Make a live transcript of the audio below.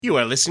You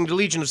are listening to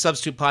Legion of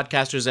Substitute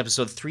Podcasters,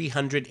 episode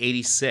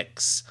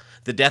 386,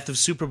 The Death of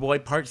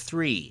Superboy, Part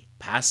 3,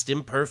 Past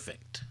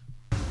Imperfect.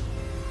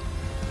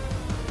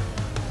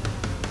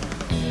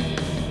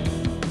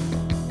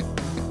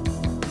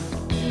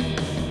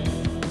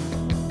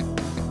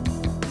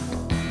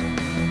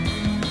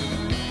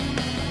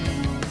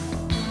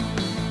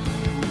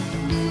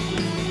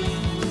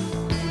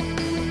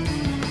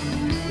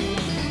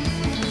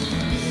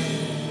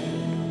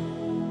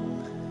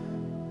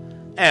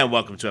 And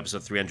welcome to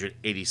episode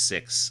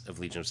 386 of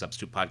Legion of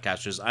Substitute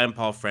Podcasters. I am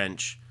Paul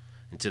French,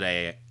 and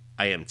today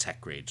I am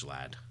Tech Rage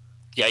Lad.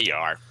 Yeah, you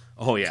are.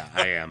 Oh yeah,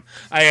 I am.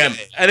 And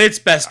it's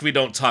best we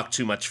don't talk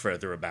too much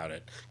further about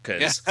it,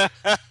 because...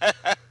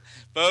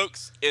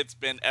 Folks, it's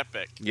been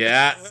epic.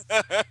 Yeah,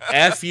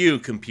 F you,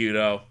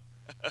 Computo.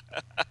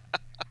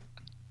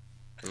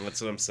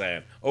 That's what I'm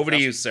saying. Over to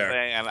you, sir.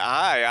 And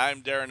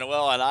I'm Darren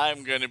Noel, and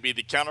I'm going to be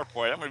the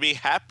counterpoint. I'm going to be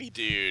Happy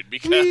Dude,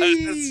 because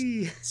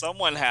Whee!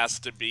 someone has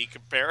to be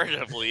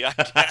comparatively, I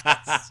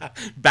guess.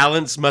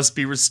 Balance must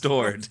be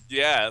restored.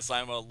 Yes,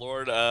 I'm a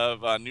lord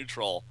of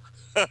neutral,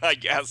 I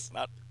guess.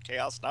 Not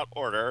chaos, not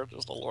order,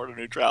 just a lord of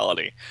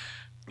neutrality.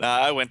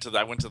 I went to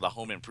the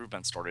home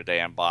improvement store today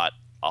and bought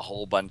a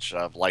whole bunch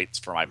of lights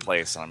for my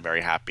place, and I'm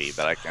very happy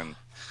that I can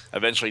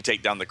eventually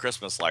take down the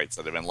Christmas lights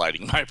that have been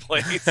lighting my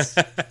place.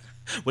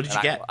 What did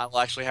you get? I'll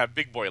actually have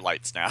big boy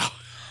lights now.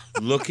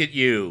 Look at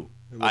you.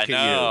 I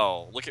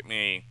know. Look at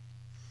me.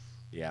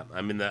 Yeah,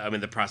 I'm in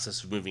the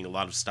process of moving a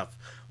lot of stuff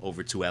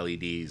over to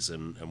LEDs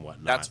and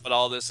whatnot. That's what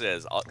all this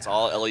is. It's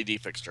all LED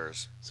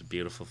fixtures. It's a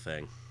beautiful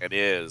thing. It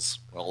is.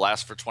 It'll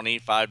last for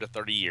 25 to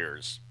 30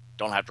 years.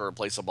 Don't have to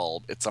replace a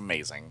bulb. It's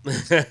amazing.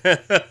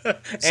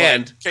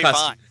 And like,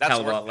 costs a hell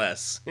of a lot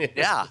less.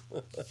 Yeah,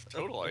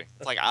 totally.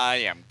 It's like, I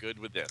am good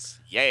with this.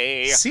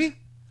 Yay. See?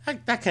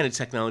 That kind of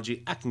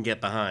technology I can get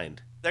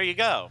behind. There you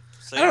go.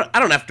 So, I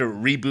don't have to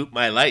reboot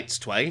my lights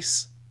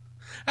twice.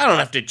 I don't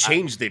have to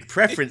change the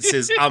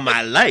preferences on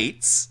my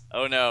lights.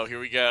 Oh no, here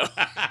we go.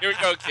 Here we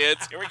go,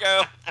 kids. Here we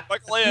go.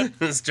 Buckle in.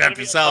 Strap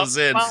yourselves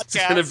in. It's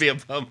going to be a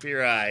bumpy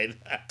ride.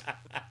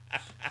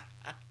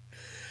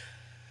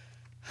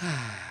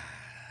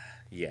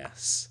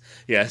 Yes.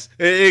 Add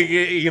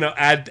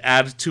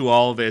to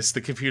all this.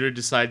 The computer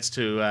decides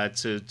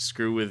to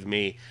screw with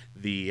me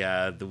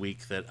the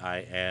week that I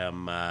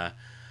am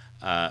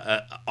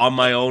on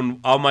my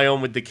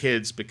own with the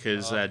kids,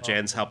 because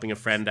Jan's helping a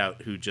friend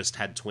out who just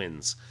had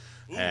twins.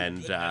 Ooh,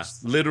 and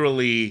goodness.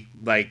 Literally,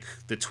 like,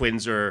 the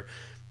twins are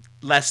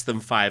less than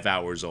 5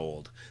 hours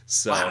old.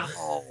 So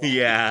wow.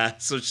 Yeah,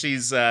 so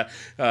she's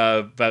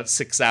about a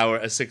 6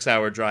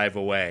 hour drive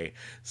away.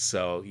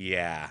 So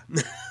yeah.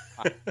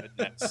 My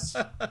goodness.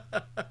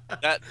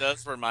 That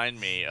does remind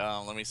me.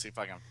 Let me see if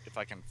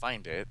I can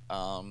find it.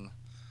 One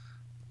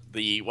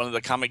of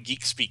the Comic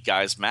Geek Speak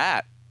guys,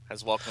 Matt,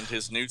 has welcomed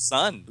his new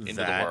son into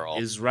the world.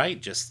 That is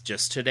right.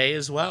 Just today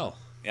as well.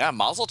 Yeah,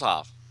 Mazel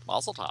Tov.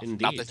 Mazel Tov.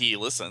 Indeed. Not that he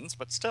listens,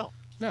 but still.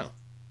 No,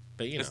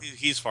 but you know.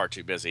 He's far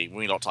too busy.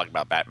 We don't talk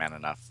about Batman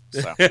enough.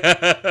 So.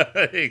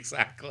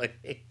 Exactly.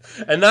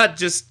 And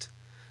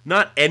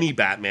not any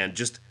Batman,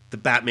 just the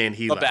Batman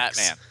he likes.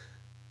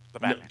 The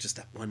Batman. No, just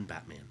that one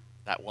Batman.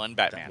 That one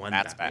Batman.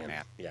 That's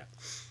Batman.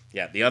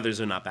 Yeah. The others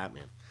are not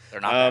Batman.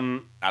 They're not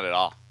Batman. Not at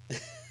all.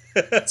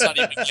 Let's not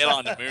even get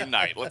on to Moon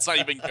Knight. Let's not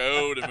even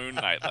go to Moon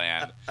Knight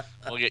land.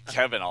 We'll get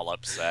Kevin all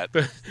upset.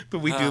 But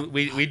we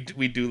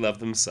do love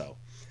them so.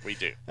 We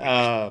do.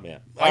 Oh man.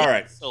 White all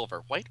right. Or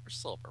silver. White or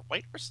silver.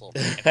 White or silver.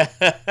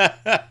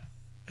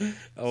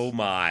 Oh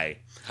my.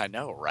 I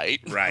know, right?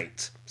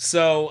 Right.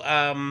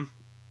 So,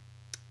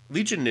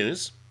 Legion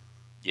news.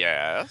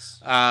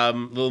 Yes.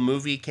 Little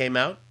movie came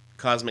out,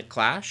 Cosmic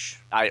Clash.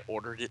 I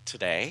ordered it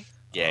today.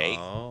 Yay.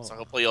 Oh. So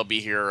hopefully you'll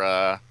be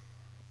here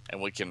and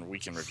we can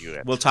review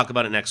it. We'll talk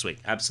about it next week.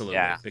 Absolutely.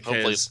 Yeah, because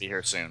hopefully it'll be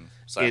here soon.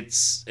 So.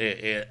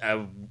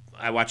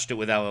 I watched it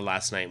with Ella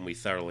last night and we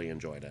thoroughly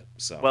enjoyed it.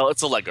 So well,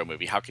 it's a Lego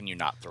movie. How can you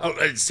not throw it?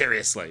 Oh,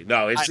 seriously.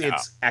 No, it's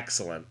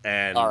excellent.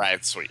 And all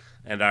right, sweet.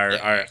 And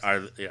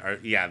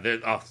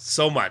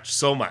so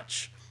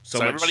much.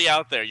 So everybody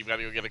out there, you've got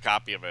to go get a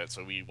copy of it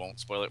so we won't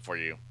spoil it for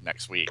you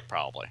next week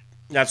probably.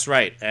 That's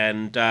right.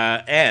 And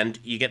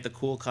you get the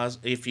cool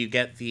if you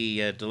get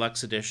the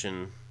deluxe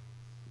edition,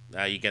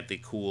 you get the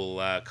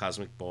cool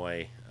Cosmic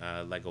Boy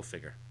Lego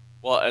figure.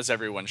 Well, as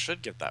everyone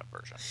should get that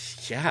version.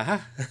 Yeah.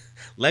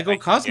 Lego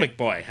Cosmic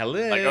Boy. Hello.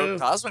 Lego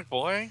Cosmic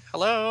Boy.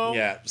 Hello.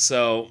 Yeah.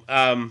 So,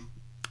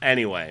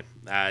 anyway,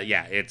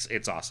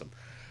 it's awesome.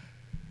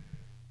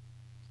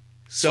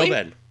 So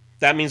then,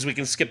 that means we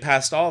can skip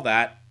past all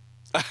that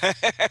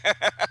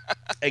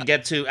and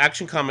get to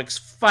Action Comics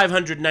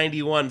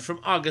 591 from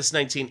August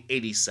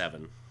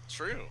 1987.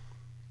 True.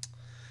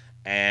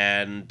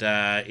 And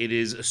it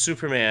is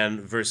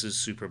Superman versus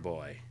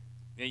Superboy.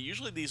 Yeah,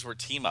 usually these were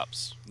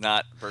team-ups,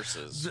 not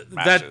versus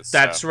matches.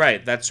 That's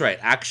right.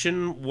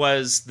 Action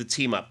was the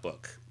team-up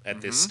book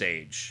at this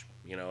stage.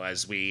 You know,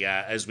 as we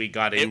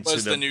got into it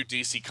was the new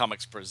DC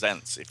Comics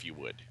Presents, if you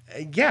would.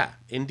 Yeah,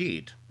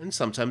 indeed. And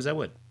sometimes I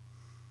would.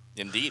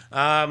 Indeed.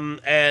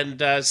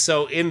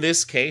 So in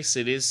this case,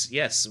 it is,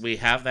 yes, we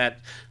have that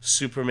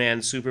Superman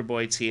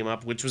Superboy team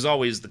up, which was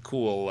always the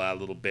cool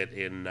little bit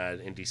in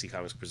DC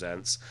Comics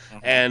Presents,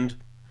 and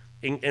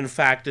in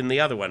fact, in the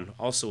other one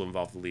also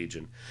involved the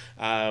Legion.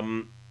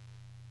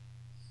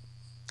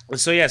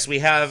 So yes, we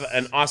have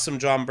an awesome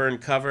John Byrne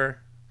cover.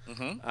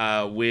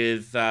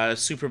 With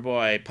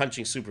Superboy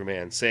punching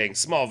Superman, saying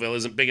Smallville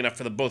isn't big enough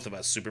for the both of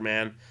us,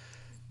 Superman.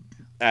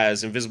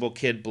 As Invisible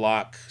Kid,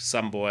 Block,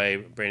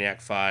 Sunboy,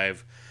 Brainiac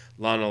 5,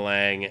 Lana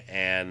Lang,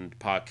 and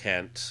Pa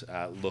Kent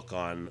look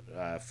on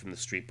from the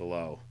street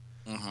below.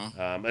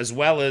 As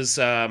well as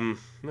some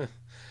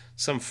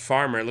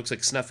farmer, it looks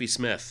like Snuffy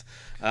Smith.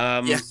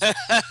 Yeah.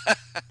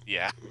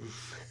 Yeah.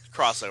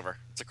 Crossover.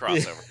 It's a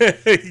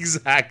crossover.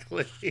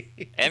 Exactly.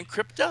 And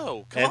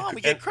Crypto. Come on,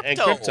 we get Crypto. And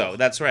Crypto,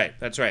 that's right.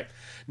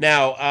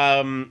 Now, we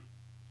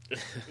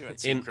haven't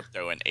seen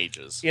Crypto in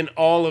ages. In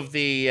all of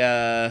the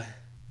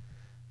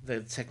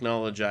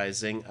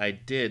technologizing, I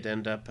did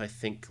end up, I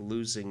think,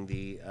 losing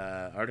the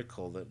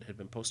article that had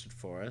been posted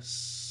for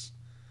us.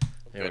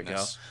 There we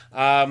go.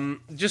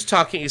 Just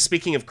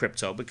speaking of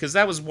Crypto, because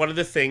that was one of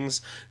the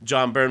things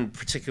John Byrne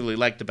particularly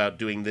liked about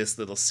doing this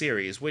little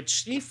series,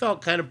 which he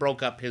felt kind of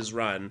broke up his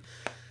run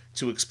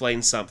to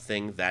explain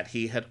something that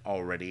he had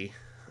already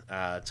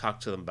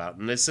talked to them about.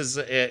 And this is,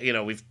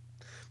 we've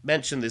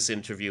mentioned this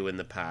interview in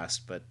the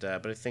past, but I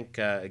think,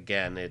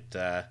 again, it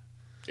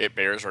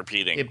bears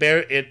repeating. It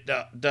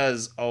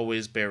does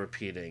always bear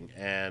repeating,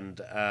 and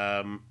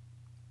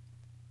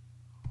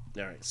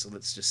all right. So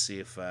let's just see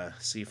if I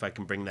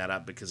can bring that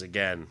up, because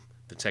again,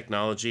 the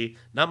technology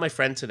not my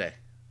friend today.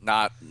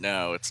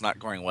 No, it's not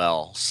going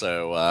well.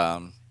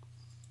 So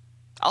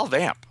I'll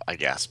vamp, I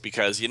guess,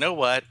 because you know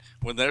what?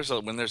 When there's a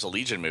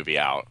Legion movie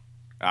out,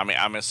 I mean,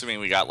 I'm assuming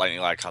we got Lightning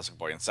Lad, Cosmic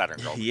Boy, and Saturn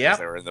Girl because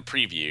they were in the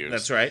previews.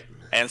 That's right.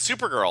 And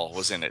Supergirl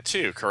was in it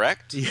too,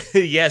 correct?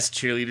 Yes,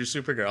 cheerleader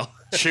Supergirl.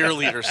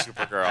 Cheerleader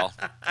Supergirl.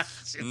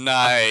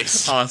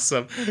 Nice.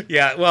 Awesome.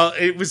 Yeah, well,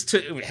 it was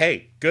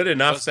good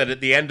enough that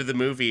at the end of the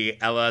movie,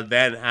 Ella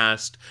then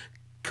asked,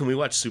 "Can we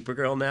watch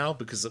Supergirl now?"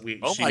 Because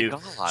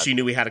she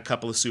knew we had a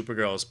couple of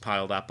Supergirls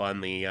piled up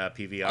on the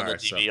PVR. On the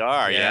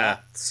DVR, yeah.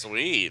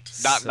 Sweet.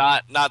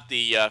 Not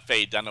the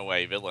Faye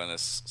Dunaway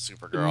villainous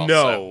Supergirl.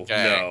 No.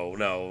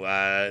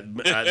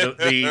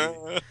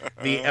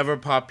 The ever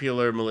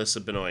popular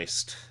Melissa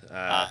Benoist.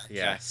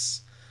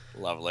 Yes.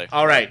 Lovely.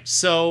 All right.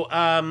 So,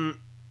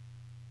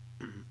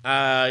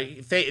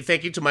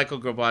 thank you to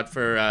Michael Grobot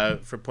for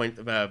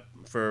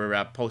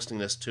posting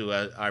this to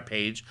our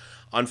page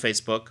on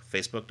Facebook,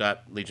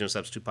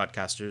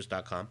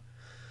 facebook.legionofsubstitutepodcasters.com.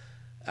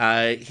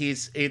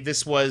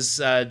 This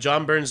was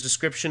John Byrne's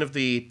description of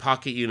the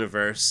Pocket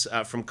Universe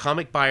from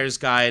Comic Buyer's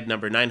Guide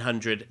number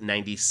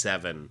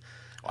 997.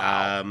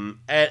 Wow.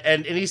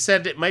 And he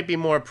said it might be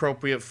more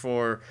appropriate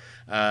for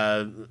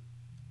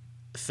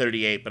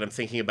 38, but I'm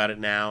thinking about it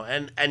now.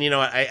 And you know,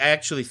 I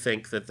actually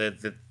think that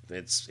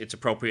it's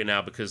appropriate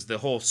now, because the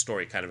whole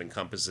story kind of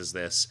encompasses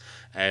this,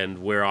 and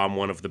we're on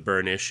one of the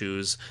Byrne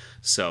issues,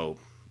 so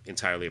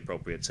entirely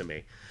appropriate to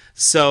me.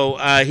 So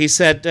he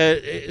said,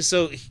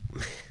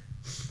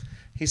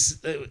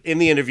 he's in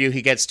the interview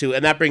he gets to,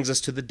 and that brings us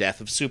to the death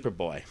of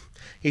Superboy.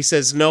 He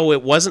says, no,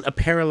 it wasn't a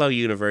parallel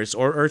universe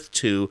or Earth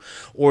 2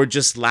 or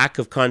just lack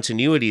of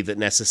continuity that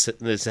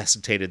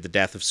necessitated the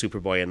death of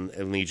Superboy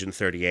in Legion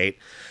 38.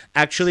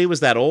 Actually, it was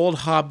that old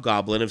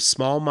hobgoblin of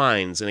small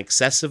minds and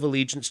excessive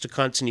allegiance to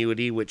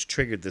continuity which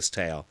triggered this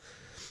tale.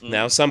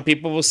 Now, some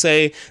people will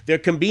say there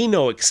can be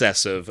no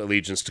excessive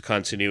allegiance to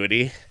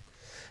continuity.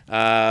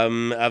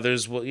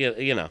 Others will,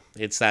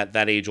 it's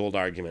that age-old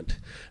argument.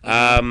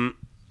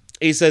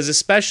 He says,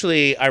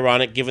 especially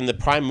ironic given the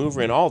prime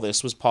mover in all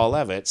this was Paul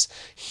Levitz,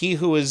 he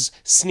who has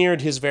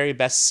sneered his very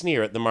best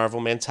sneer at the Marvel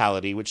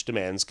mentality which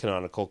demands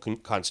canonical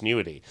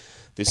continuity.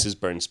 This is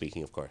Byrne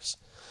speaking, of course.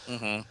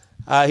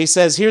 He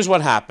says, here's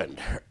what happened.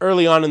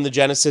 Early on in the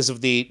genesis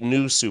of the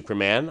new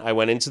Superman, I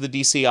went into the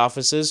DC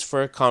offices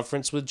for a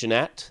conference with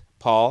Jeanette,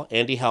 Paul,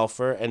 Andy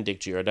Halfer, and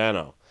Dick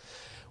Giordano.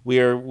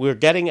 We're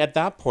getting at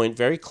that point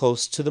very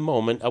close to the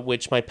moment at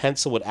which my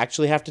pencil would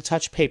actually have to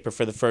touch paper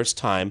for the first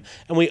time,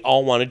 and we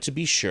all wanted to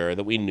be sure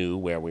that we knew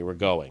where we were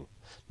going.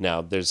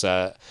 Now, there's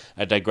a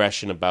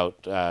digression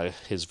about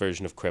his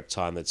version of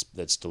Krypton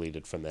that's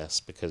deleted from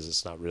this, because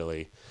it's not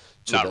really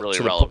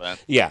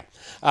relevant. Yeah.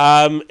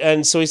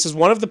 And so he says,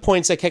 one of the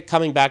points I kept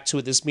coming back to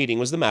at this meeting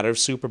was the matter of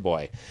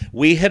Superboy.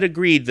 We had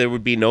agreed there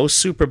would be no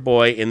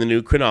Superboy in the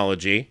new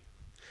chronology.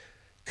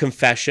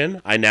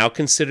 Confession, I now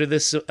consider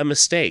this a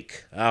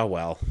mistake. Oh,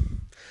 well.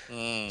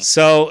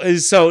 So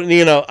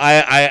you know,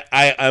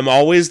 I'm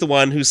always the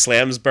one who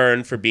slams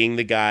Byrne for being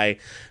the guy.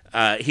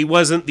 He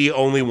wasn't the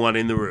only one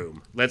in the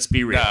room. Let's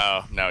be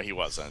real. No, he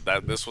wasn't.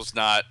 This was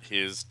not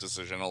his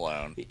decision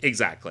alone.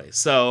 Exactly.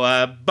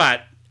 So,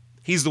 but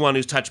He's the one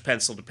who touched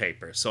pencil to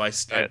paper, so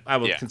I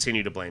will Yeah.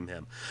 continue to blame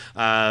him.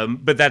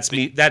 But that's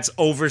me. That's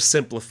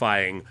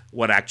oversimplifying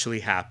what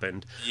actually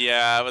happened.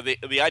 Yeah, but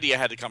the idea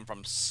had to come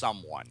from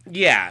someone.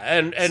 Yeah,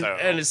 and So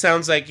it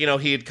sounds like,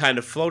 he had kind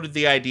of floated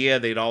the idea.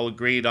 They'd all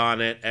agreed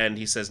on it, and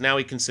he says now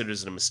he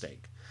considers it a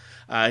mistake.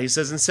 He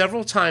says, and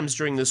several times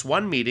during this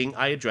one meeting,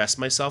 I addressed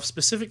myself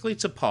specifically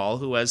to Paul,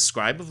 who, as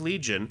scribe of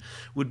Legion,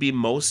 would be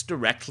most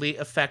directly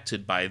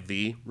affected by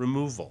the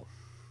removal.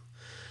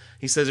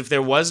 He says, if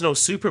there was no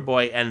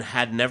Superboy and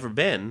had never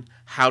been,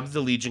 how did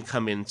the Legion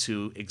come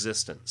into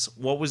existence?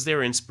 What was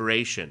their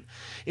inspiration?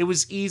 It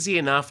was easy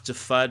enough to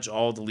fudge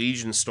all the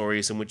Legion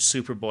stories in which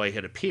Superboy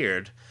had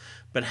appeared,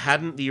 but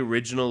hadn't the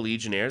original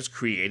Legionnaires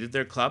created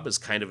their club as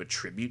kind of a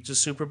tribute to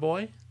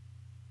Superboy?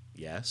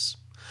 Yes.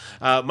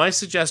 My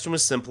suggestion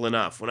was simple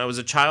enough. When I was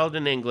a child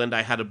in England,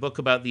 I had a book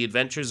about the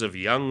adventures of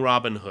young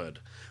Robin Hood,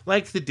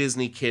 like the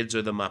Disney Kids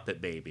or the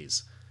Muppet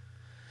Babies.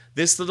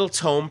 This little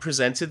tome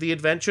presented the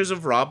adventures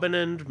of Robin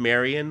and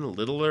Marian,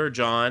 Littler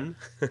John,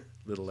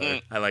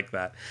 I like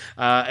that,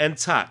 and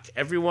Tuck,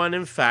 everyone,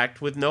 in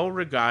fact, with no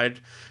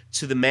regard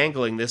to the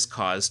mangling this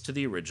caused to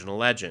the original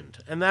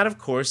legend. And that, of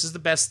course, is the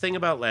best thing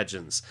about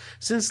legends.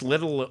 Since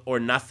little or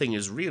nothing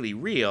is really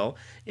real,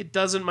 it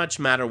doesn't much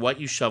matter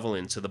what you shovel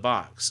into the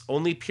box.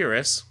 Only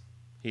purists,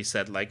 he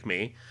said, like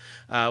me,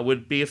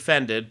 would be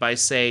offended by,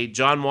 say,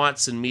 John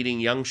Watson meeting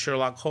young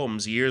Sherlock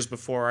Holmes years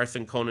before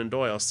Arthur Conan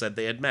Doyle said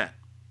they had met.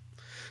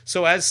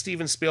 So, as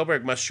Steven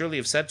Spielberg must surely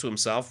have said to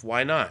himself,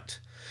 why not?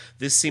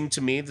 This seemed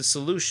to me the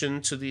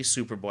solution to the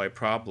Superboy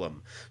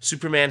problem.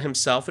 Superman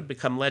himself had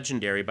become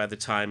legendary by the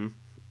time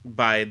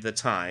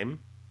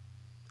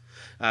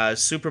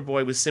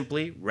Superboy was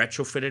simply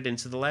retrofitted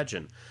into the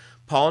legend.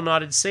 Paul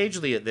nodded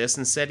sagely at this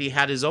and said he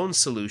had his own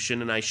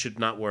solution and I should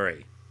not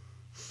worry.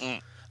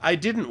 I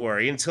didn't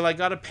worry until I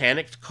got a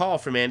panicked call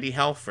from Andy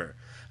Helfer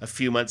a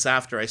few months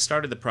after I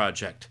started the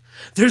project.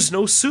 "There's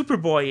no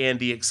Superboy,"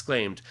 Andy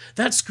exclaimed.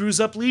 "That screws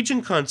up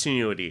Legion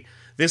continuity."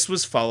 This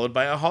was followed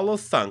by a hollow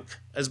thunk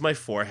as my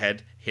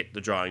forehead hit the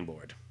drawing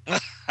board.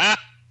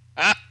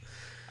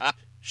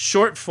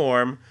 Short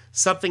form,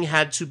 something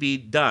had to be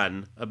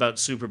done about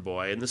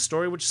Superboy, and the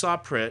story which saw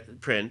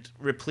print,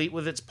 replete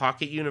with its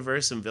pocket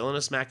universe and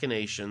villainous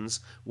machinations,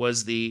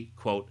 was the,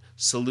 quote,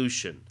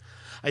 solution.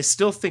 I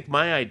still think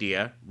my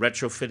idea,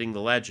 retrofitting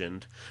the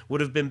legend, would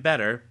have been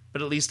better,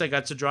 but at least I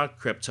got to draw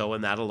Krypto,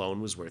 and that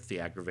alone was worth the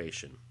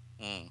aggravation.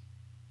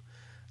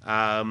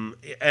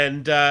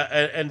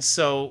 And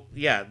so,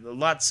 yeah,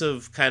 lots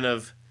of kind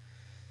of,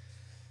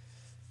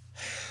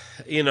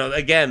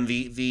 again,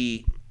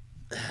 the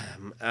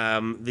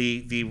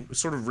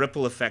sort of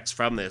ripple effects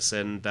from this,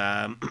 and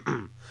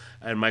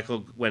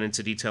Michael went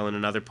into detail in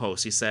another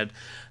post. He said,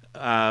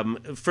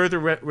 further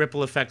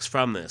ripple effects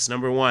from this.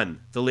 Number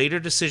one, the later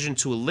decision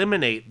to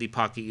eliminate the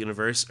Pocket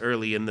Universe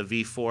early in the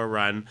V4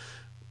 run,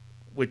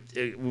 which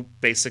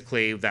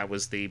basically that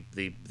was the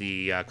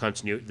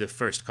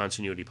first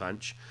continuity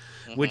punch,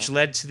 which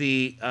led to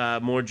the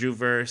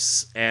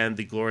Mordruverse and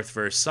the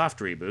Glorithverse soft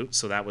reboot.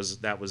 So that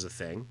was a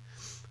thing.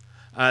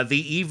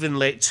 The even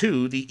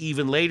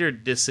later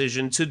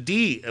decision to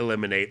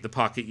de-eliminate the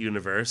Pocket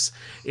Universe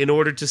in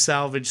order to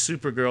salvage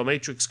Supergirl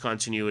Matrix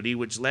continuity,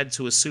 which led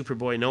to a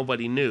Superboy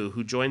nobody knew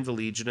who joined the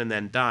Legion and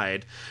then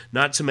died,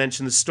 not to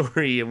mention the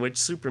story in which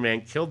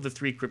Superman killed the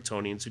 3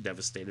 Kryptonians who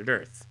devastated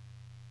Earth.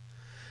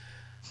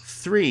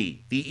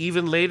 3. The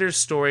even later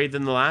story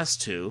than the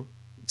last two,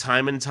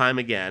 Time and Time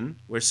Again,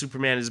 where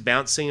Superman is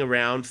bouncing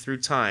around through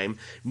time,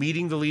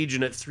 meeting the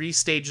Legion at 3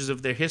 stages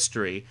of their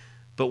history,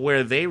 but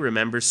where they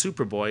remember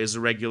Superboy as a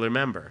regular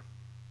member.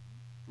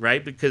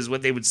 Right? Because when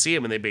they would see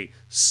him and they'd be,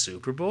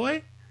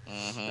 Superboy?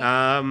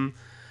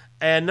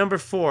 And number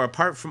 4,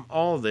 apart from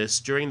all this,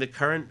 during the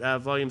current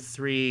Volume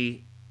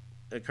 3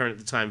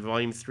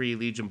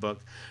 Legion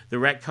book, the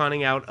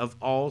retconning out of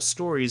all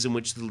stories in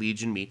which the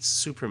Legion meets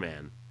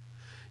Superman.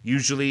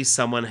 Usually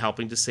someone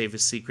helping to save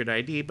his secret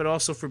ID, but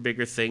also for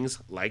bigger things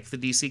like the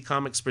DC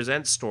Comics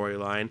Presents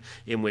storyline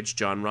in which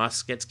John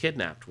Ross gets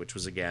kidnapped, which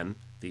was, again,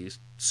 the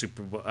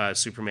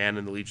Superman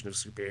and the Legion of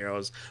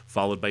Superheroes,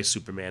 followed by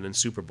Superman and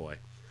Superboy.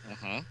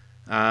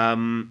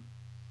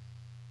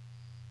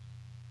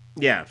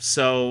 Yeah,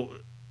 so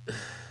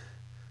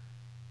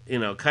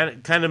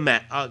kind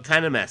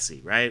of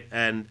messy, right?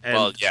 And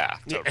well, yeah,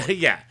 totally.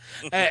 Yeah,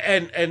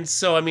 and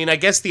so I mean, I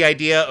guess the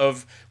idea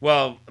of,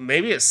 well,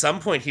 maybe at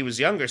some point he was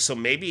younger, so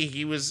maybe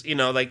he was,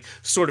 like,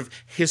 sort of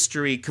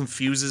history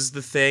confuses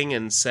the thing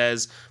and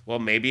says, well,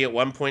 maybe at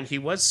one point he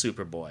was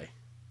Superboy.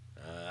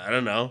 I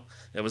don't know.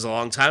 It was a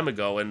long time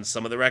ago, and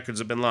some of the records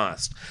have been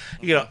lost.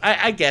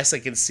 I guess I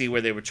can see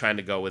where they were trying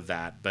to go with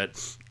that,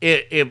 but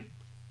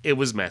it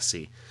was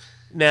messy.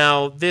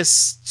 Now,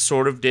 this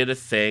sort of did a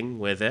thing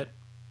with it.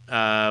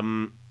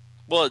 Well,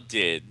 it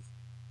did.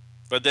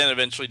 But then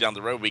eventually down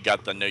the road, we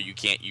got the no, you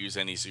can't use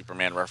any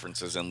Superman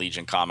references in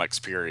Legion Comics,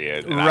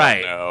 period. And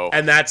right. I don't know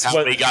and that's how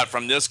what we got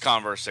from this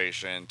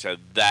conversation to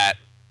that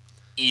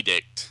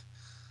edict.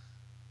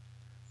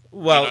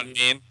 Well, you know what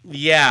I mean?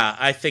 Yeah,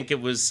 I think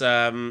it was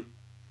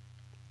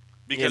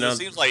You Because it know,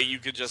 seems like you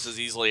could just as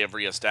easily have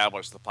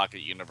reestablished the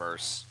Pocket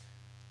Universe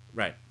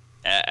right?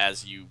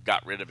 as you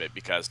got rid of it,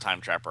 because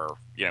Time Trapper,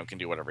 can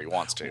do whatever he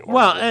wants to.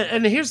 Well,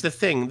 and here's the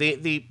thing: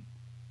 the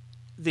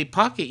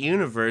Pocket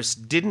Universe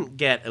didn't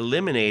get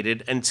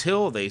eliminated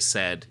until they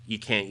said you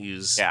can't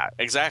use Yeah,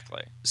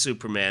 exactly.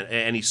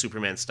 any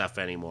Superman stuff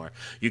anymore.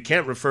 You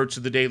can't refer to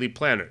the Daily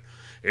Planet.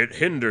 It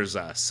hinders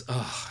us.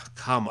 Oh,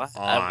 come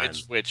on.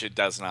 Which it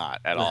does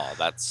not at all.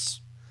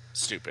 That's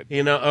stupid.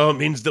 It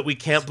means that we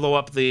can't blow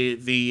up the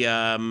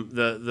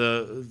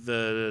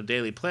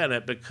Daily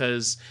Planet,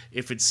 because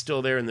if it's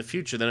still there in the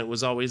future, then it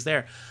was always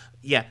there.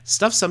 Yeah,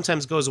 stuff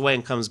sometimes goes away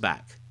and comes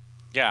back.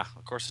 Yeah,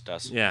 of course it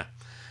does. Yeah.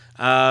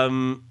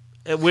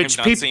 Which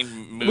people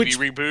seen movie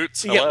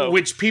reboots. Hello. Yeah,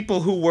 which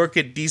people who work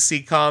at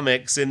DC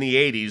Comics in the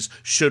 80s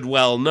should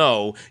well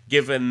know,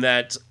 given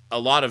that a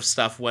lot of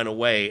stuff went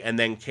away and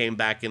then came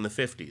back in the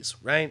 50s,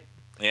 right?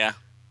 Yeah.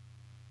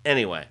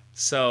 Anyway,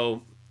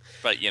 so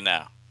but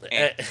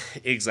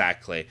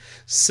exactly.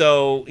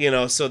 So,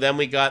 so then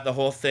we got the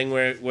whole thing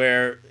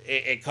where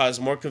it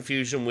caused more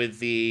confusion with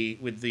the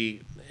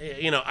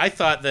I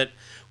thought that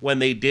when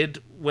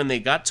they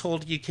got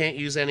told you can't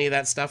use any of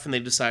that stuff, and they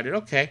decided,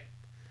 okay,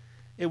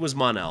 it was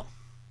Mon-El.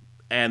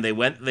 And they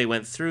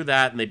went through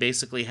that, and they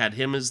basically had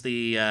him as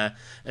the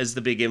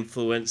big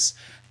influence.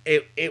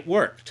 It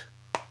worked.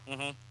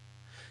 Mm-hmm.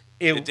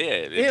 It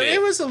did.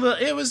 It was a little.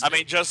 It was. I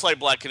mean, just like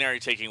Black Canary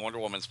taking Wonder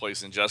Woman's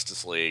place in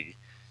Justice League,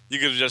 you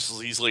could have just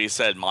as easily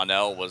said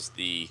Mon-El was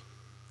the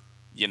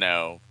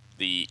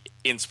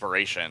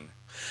inspiration.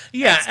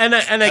 Yeah, and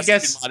I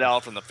guess Mon-El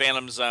from the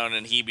Phantom Zone,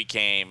 and he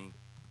became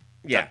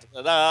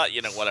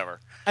whatever.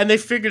 And they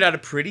figured out a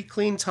pretty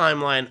clean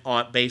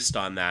timeline based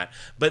on that.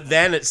 But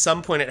then at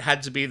some point it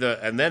had to be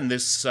and then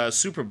this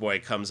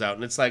Superboy comes out,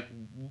 and it's like,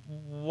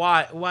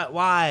 why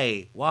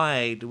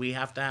do we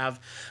have to have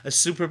a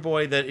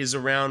Superboy that is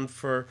around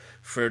for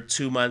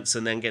 2 months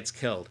and then gets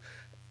killed?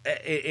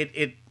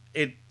 It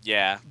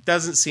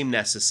doesn't seem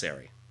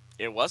necessary.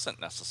 It wasn't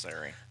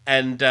necessary.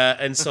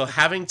 And so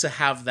having to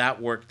have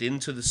that worked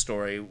into the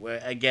story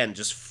again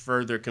just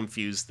further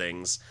confused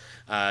things.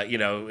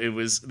 It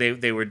was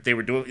they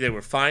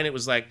were fine. It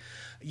was like,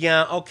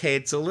 yeah, okay,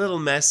 it's a little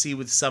messy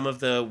with some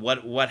of the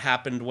what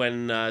happened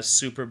when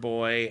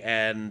Superboy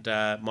and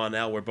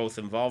Mon-El were both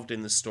involved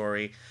in the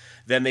story.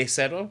 Then they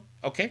said, oh,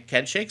 okay,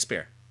 Kent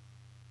Shakespeare.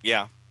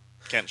 Yeah.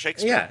 Kent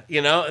Shakespeare.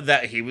 Yeah,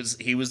 that he was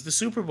the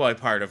Superboy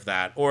part of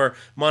that, or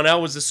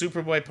Mon-El was the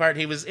Superboy part.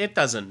 It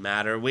doesn't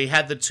matter. We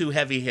had the two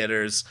heavy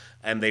hitters,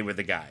 and they were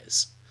the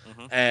guys.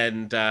 Mm-hmm.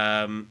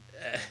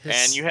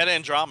 And you had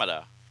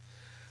Andromeda.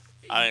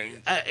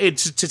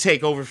 To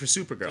take over for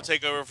Supergirl.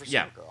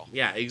 Supergirl.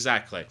 Yeah,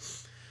 exactly.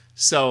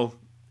 So,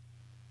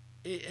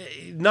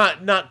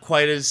 not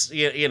quite as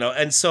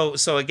and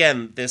so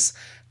again, this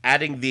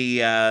adding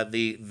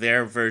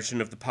their version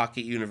of the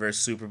Pocket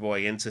Universe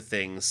Superboy into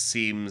things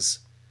seems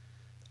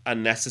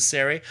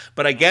unnecessary.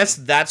 But I guess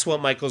that's what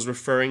Michael's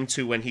referring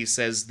to when he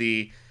says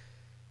the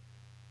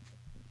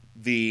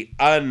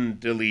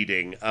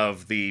undeleting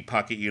of the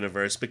Pocket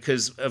Universe,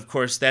 because of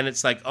course then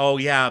it's like, oh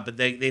yeah, but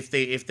if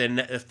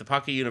the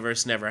Pocket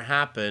Universe never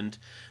happened,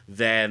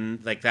 then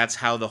like that's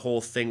how the whole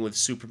thing with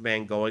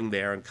Superman going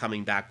there and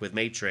coming back with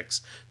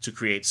Matrix to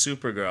create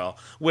Supergirl,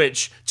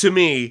 which to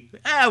me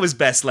was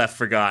best left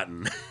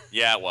forgotten.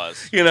 Yeah, it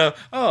was. Of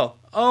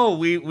all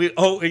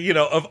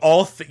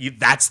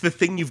that's the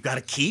thing you've got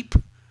to keep.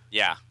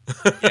 Yeah.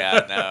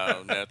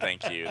 No,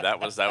 thank you. That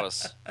was.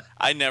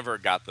 I never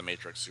got the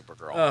Matrix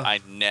Supergirl.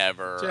 I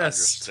never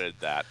understood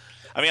that.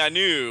 I mean, I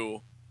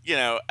knew,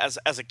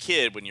 as a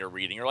kid when you're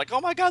reading, you're like,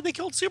 oh my God, they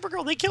killed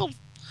Supergirl. They killed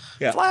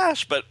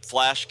Flash, but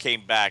Flash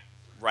came back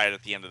right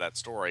at the end of that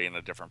story in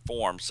a different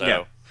form.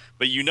 So,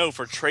 but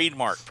for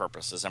trademark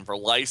purposes and for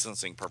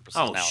licensing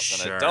purposes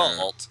as an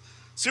adult,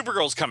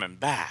 Supergirl's coming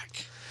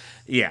back.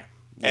 Yeah.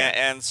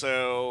 And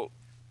so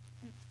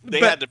they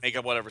had to make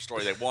up whatever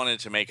story they wanted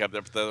to make up.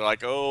 They're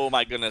like, oh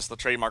my goodness, the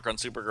trademark on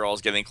Supergirl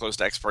is getting close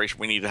to expiration.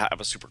 We need to have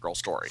a Supergirl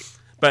story.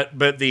 But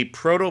the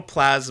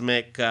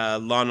protoplasmic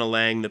Lana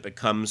Lang that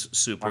becomes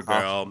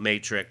Supergirl,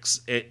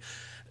 Matrix,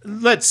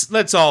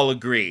 let's all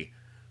agree,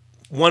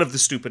 one of the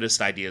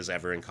stupidest ideas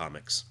ever in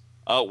comics.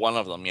 Oh, one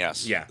of them,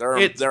 yes. Yeah.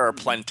 There are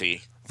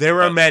plenty.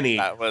 There are many.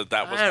 That was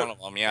one of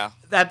them, yeah.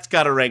 That's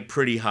got to rank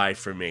pretty high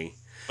for me.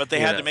 But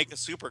they had to make a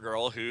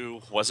Supergirl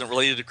who wasn't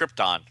related to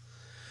Krypton.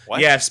 What?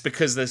 Yes,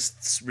 because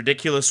this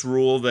ridiculous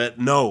rule that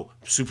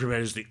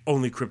Superman is the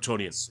only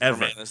Kryptonian ever.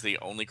 Superman is the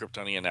only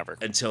Kryptonian ever.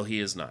 Until he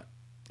is not.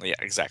 Yeah,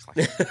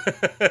 exactly.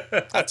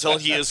 Until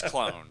he is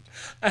cloned.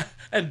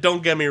 And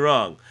don't get me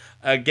wrong.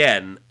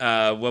 Again,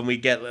 when we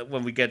get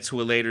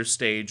to a later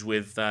stage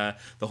with the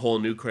whole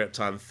new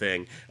Krypton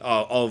thing,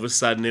 all of a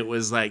sudden it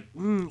was like,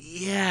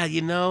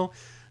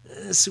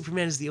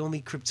 Superman is the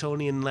only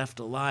Kryptonian left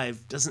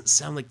alive. Doesn't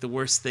sound like the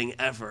worst thing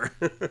ever.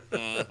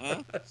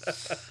 Mm-hmm.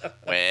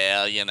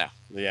 Well,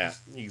 Yeah,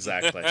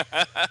 exactly.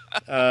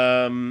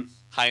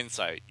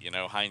 Hindsight.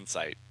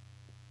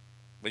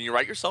 When you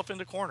write yourself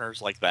into corners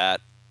like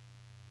that,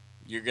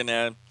 you're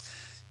gonna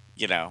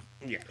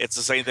Yeah. It's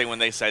the same thing when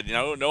they said,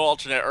 no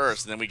alternate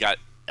Earths, and then we got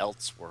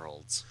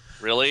Elseworlds.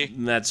 Really?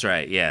 That's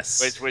right.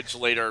 Yes. Which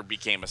later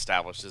became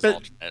established as But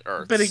alternate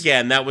Earths. but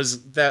again, that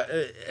was that.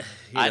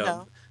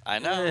 I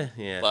know.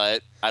 Yeah.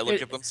 But I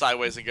look at them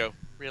sideways and go,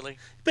 really?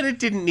 But it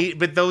didn't need.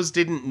 But those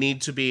didn't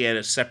need to be at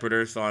a separate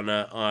Earth on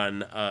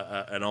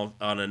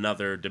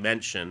another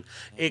dimension.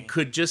 It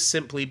could just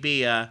simply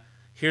be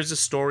here's a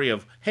story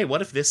of, hey,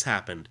 what if this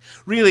happened?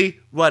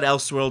 Really, what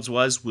Elseworlds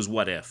was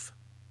what if?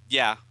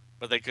 Yeah,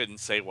 but they couldn't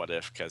say what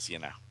if because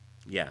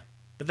Yeah,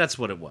 but that's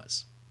what it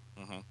was.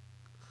 Mm-hmm.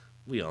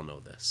 We all know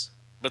this.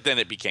 But then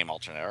it became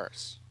alternate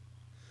Earths.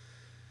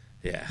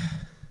 Yeah.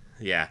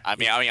 Yeah. I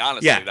mean,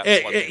 honestly, yeah.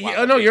 that's what they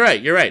no, you're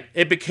right. You're right.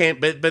 It became,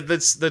 but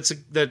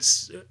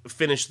let's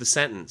finish the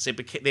sentence.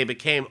 They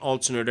became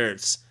alternate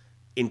Earths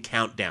in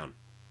Countdown.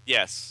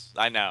 Yes,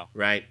 I know.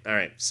 Right. All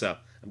right. So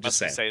I'm just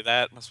saying. Must we say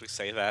that? Must we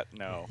say that?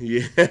 No.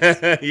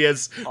 Yeah.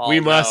 Yes. We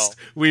must.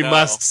 We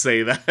must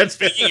say that.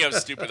 Speaking of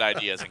stupid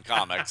ideas in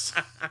comics.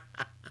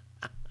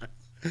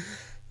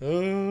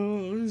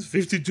 Oh, it's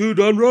 52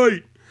 done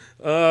right.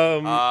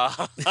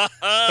 Bada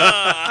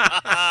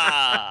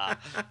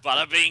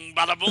bing,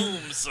 bada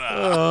boom, sir.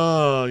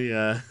 Oh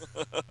yeah.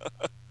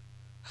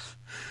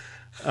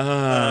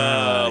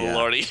 Yeah.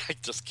 Lordy, I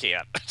just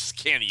can't. I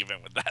just can't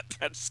even with that.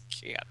 I just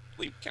can't.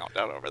 Leave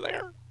Countdown over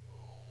there.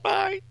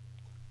 Bye.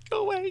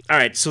 Go away. All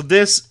right. So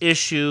this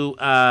issue,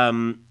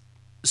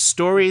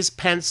 stories,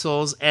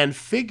 pencils, and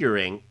figure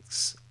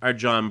inks are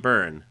John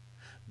Byrne.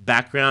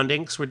 Background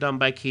inks were done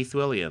by Keith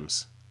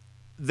Williams.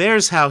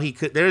 There's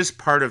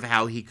part of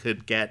how he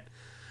could get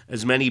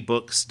as many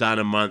books done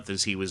a month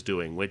as he was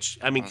doing, which,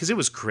 I mean, because it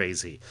was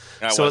crazy.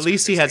 So at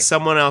least he had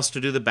someone else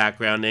to do the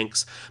background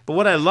inks. But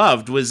what I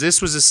loved was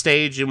this was a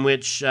stage in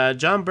which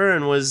John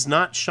Byrne was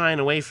not shying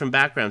away from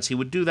backgrounds. He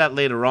would do that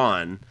later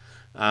on.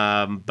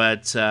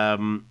 There's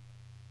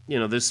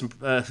some,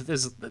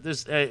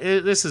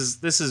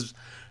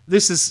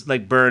 this is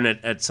like Byrne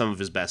at some of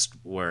his best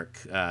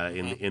work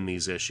in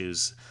these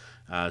issues.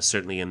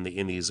 Certainly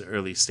in these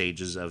early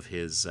stages of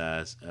his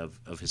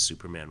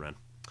Superman run.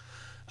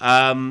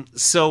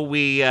 So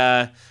we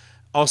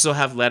also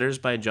have letters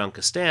by John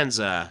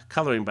Costanza,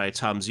 coloring by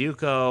Tom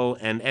Zucco,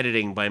 and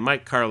editing by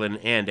Mike Carlin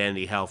and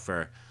Andy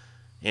Helfer.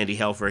 Andy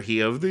Helfer, he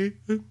of the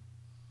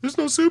there's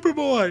no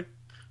Superboy.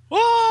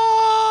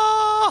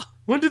 Ah!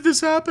 When did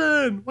this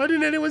happen? Why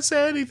didn't anyone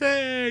say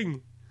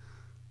anything?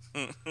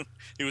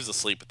 He was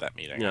asleep at that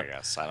meeting, I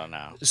guess. I don't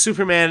know.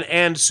 Superman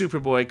and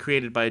Superboy,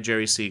 created by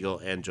Jerry Siegel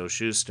and Joe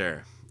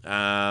Shuster.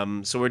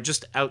 So we're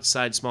just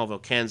outside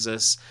Smallville,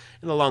 Kansas,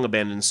 in a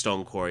long-abandoned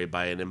stone quarry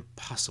by an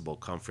impossible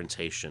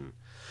confrontation.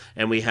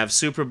 And we have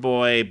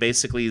Superboy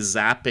basically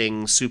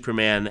zapping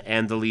Superman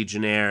and the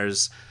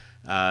Legionnaires.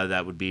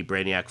 That would be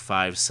Brainiac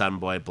 5,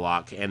 Sunboy,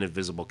 Block, and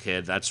Invisible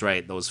Kid. That's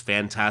right, those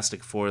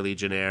Fantastic Four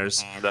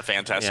Legionnaires. The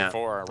Fantastic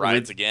Four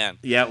rides again.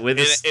 Yeah,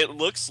 it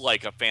looks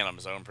like a Phantom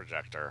Zone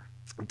projector.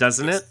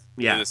 Doesn't it?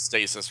 Yeah. The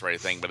stasis ray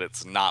thing, but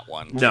it's not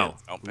one. No.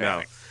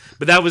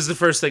 But that was the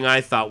first thing I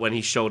thought when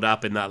he showed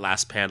up in that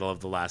last panel of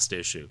the last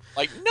issue.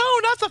 Like, no,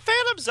 not the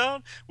Phantom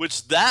Zone,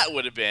 which that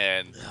would have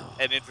been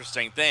an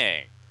interesting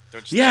thing.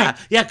 Don't you think?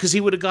 Yeah, because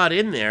he would have got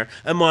in there,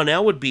 and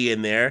Mon-El would be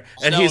in there,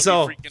 and Mon-El he's would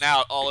all be freaking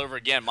out all over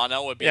again.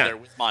 Mon-El would be there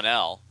with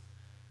Mon-El.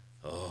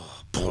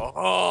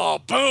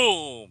 Oh,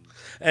 boom!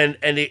 And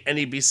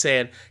he'd be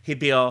saying, he'd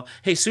be all,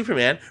 hey,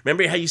 Superman,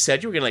 remember how you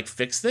said you were gonna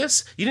fix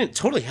this? You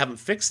haven't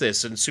fixed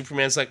this. And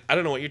Superman's like, I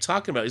don't know what you're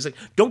talking about. He's like,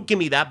 don't give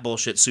me that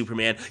bullshit,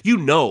 Superman. You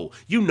know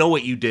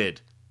what you did.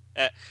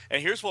 And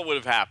here's what would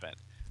have happened.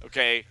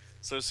 Okay,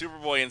 so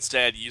Superboy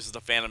instead uses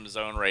the Phantom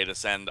Zone ray to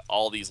send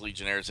all these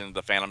Legionnaires into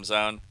the Phantom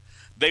Zone.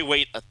 They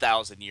wait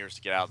 1,000 years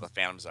to get out of the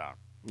Phantom Zone.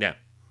 Yeah.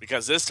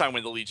 Because this time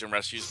when the Legion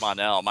rescues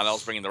Mon-El,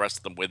 Mon-El's bringing the rest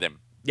of them with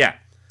him. Yeah.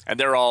 And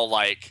they're all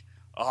like,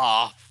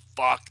 oh,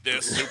 fuck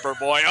this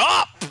Superboy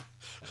up!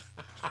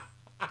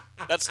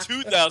 That's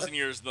 2,000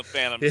 years in the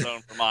Phantom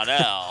Zone for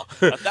Mon-El.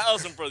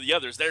 1,000 for the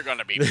others. They're going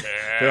to be pissed.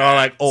 They're all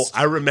like, oh,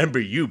 I remember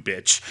you,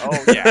 bitch.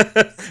 Oh, yeah.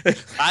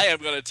 I am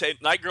going to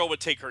take... Night Girl would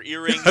take her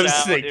earrings out.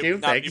 Thank you. It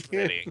would not be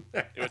pretty.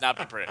 It would not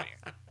be pretty.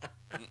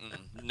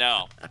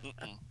 No.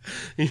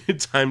 You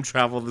time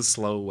travel the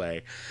slow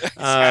way.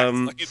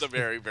 Exactly. The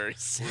very, very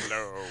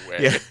slow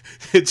way.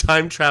 Yeah.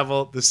 Time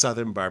travel the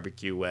Southern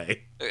barbecue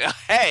way.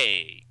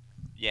 Hey!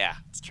 Yeah,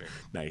 it's true.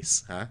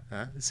 Nice. Huh?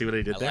 See what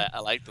I did there? I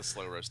like the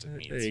slow roasted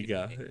meat. There you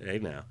go. Hey,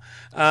 now.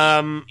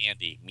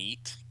 Candy.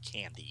 Meat.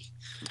 Candy.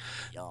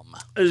 Yum.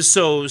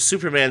 So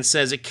Superman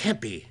says, it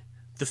can't be.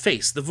 The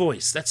face, the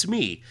voice, that's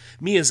me.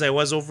 Me as I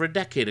was over a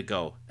decade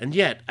ago. And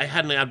yet, I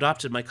hadn't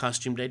adopted my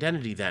costumed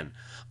identity then.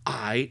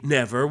 I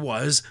never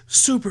was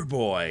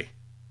Superboy.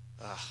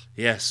 Ugh.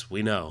 Yes,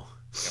 we know.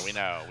 Yeah, we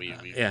know.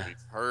 We've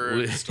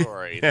heard the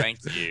story. Thank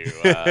you.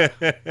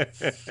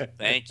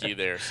 Thank you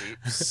there,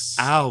 Soups.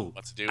 Ow.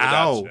 What to do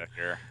without you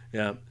here.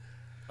 Yeah.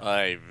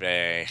 Oy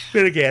vey.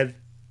 But again,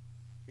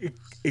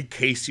 In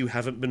case you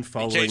haven't been In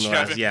following case the you last,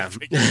 haven't yeah, been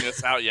figuring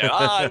this out yet.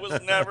 I was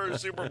never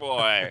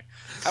Superboy.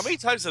 How many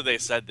times have they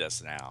said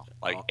this now?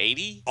 Like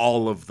 80?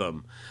 all of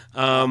them.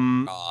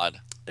 Oh,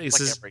 God. He It's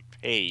like says, every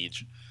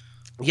page.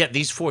 yet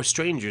these four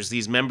strangers,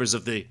 these members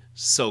of the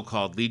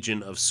so-called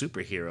Legion of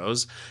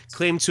Superheroes,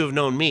 claim to have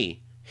known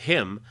me,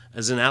 him,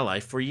 as an ally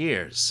for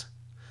years.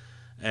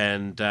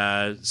 And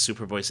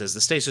Superboy says,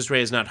 the stasis ray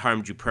has not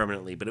harmed you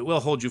permanently, but it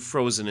will hold you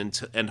frozen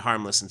and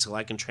harmless until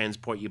I can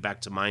transport you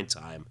back to my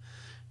time.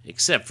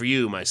 Except for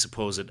you, my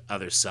supposed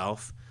other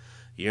self.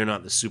 You're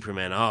not the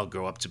Superman I'll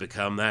grow up to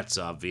become, that's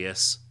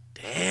obvious.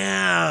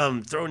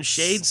 Damn, throwing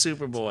shade,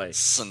 Superboy.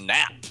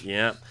 Snap.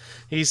 Yeah.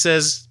 He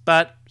says,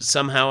 but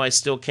somehow I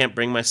still can't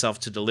bring myself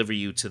to deliver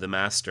you to the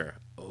Master.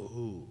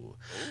 Oh.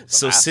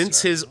 So Master.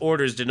 since his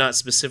orders did not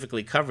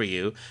specifically cover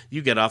you,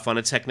 you get off on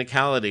a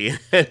technicality.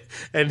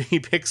 And he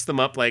picks them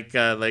up like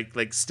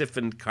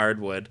stiffened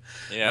cardwood.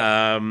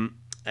 Yeah.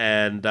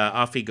 And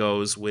off he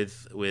goes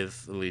with the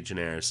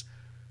Legionnaires.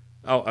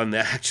 Oh, and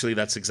actually,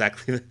 that's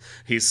exactly.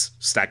 He's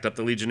stacked up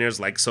the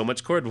Legionnaires like so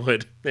much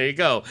cordwood. There you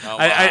go. Oh,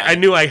 I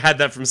knew I had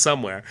that from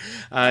somewhere.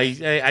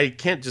 I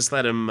can't just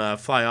let him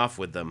fly off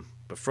with them.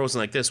 But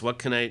frozen like this, what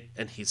can I?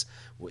 And he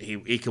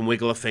can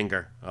wiggle a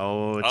finger.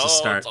 Oh, it's a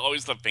start. It's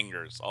always the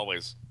fingers,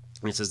 always.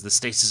 He says the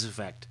stasis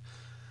effect.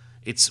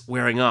 It's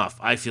wearing off.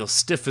 I feel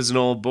stiff as an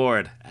old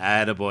board.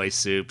 Attaboy,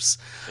 Soups.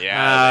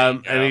 Yeah.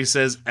 And he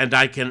says, and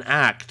I can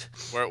act.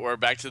 We're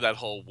back to that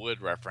whole wood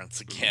reference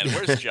again.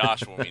 Where's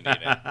Josh when we need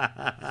him?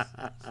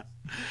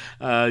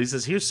 He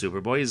says, here's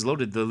Superboy. He's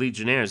loaded the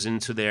Legionnaires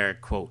into their,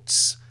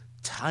 quotes,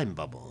 time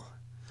bubble.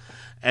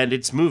 And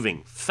it's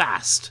moving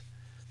fast.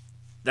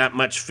 That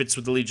much fits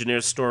with the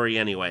Legionnaires' story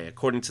anyway.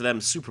 According to them,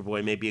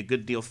 Superboy may be a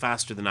good deal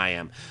faster than I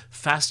am.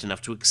 Fast enough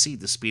to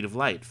exceed the speed of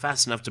light.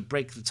 Fast enough to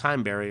break the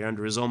time barrier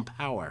under his own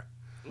power.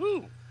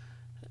 Woo.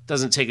 It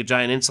doesn't take a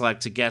giant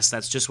intellect to guess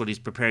that's just what he's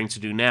preparing to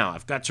do now.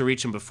 I've got to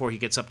reach him before he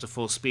gets up to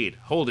full speed.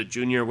 Hold it,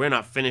 Junior. We're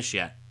not finished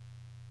yet.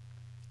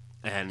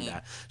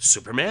 And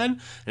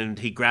Superman? And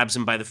he grabs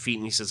him by the feet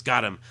and he says,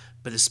 got him.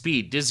 But the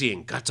speed,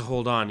 dizzying, got to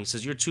hold on. He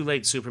says, you're too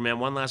late, Superman.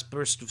 One last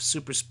burst of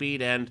super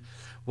speed and...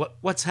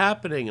 What's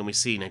happening? And we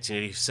see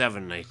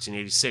 1987,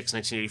 1986,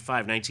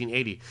 1985,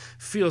 1980.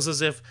 Feels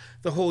as if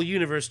the whole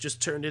universe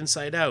just turned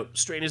inside out.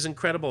 Strain is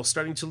incredible.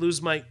 Starting to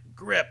lose my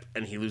grip.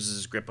 And he loses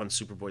his grip on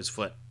Superboy's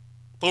foot.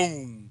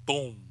 Boom,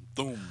 boom,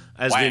 boom.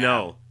 As we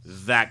know,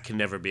 that can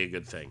never be a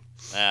good thing.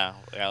 Yeah,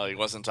 well, he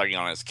wasn't tugging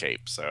on his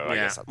cape, so I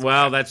guess that's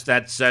well, okay.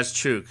 that's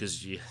true,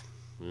 because you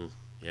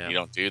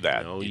don't do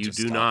that. No, you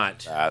do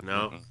not.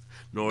 No. Mm-mm.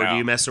 Nor do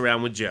you mess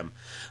around with Jim.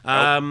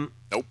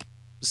 Nope.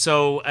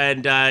 So,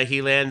 and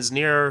he lands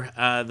near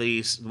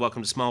the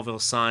Welcome to Smallville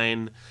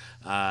sign,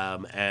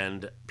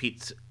 and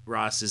Pete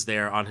Ross is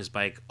there on his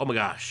bike. Oh my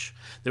gosh,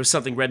 there was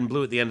something red and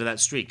blue at the end of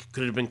that streak.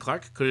 Could it have been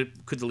Clark? Could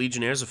the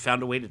Legionnaires have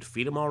found a way to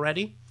defeat him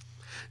already?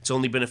 It's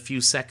only been a few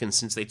seconds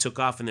since they took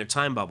off in their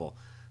time bubble.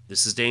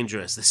 This is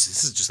dangerous.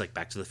 This is just like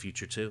Back to the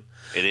Future, too.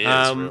 It is,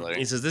 really.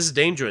 He says, this is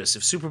dangerous.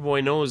 If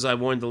Superboy knows I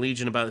warned the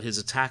Legion about his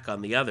attack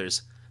on the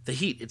others, the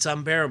heat, it's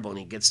unbearable. And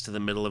he gets to the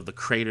middle of the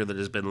crater that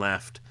has been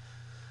left.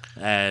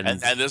 And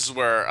this is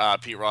where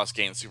Pete Ross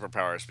gains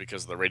superpowers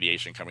because of the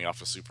radiation coming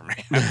off of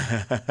Superman.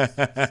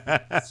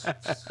 The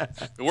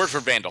word for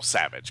Vandal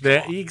Savage.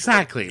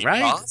 Exactly, Pete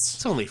right? Ross?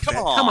 It's only fair.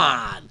 Come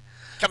on.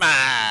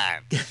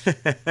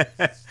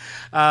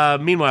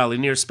 Meanwhile,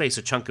 in near space,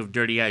 a chunk of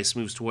dirty ice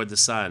moves toward the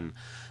sun.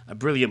 A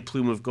brilliant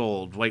plume of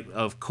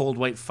cold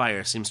white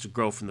fire seems to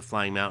grow from the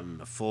flying mountain.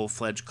 A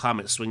full-fledged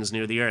comet swings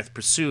near the Earth,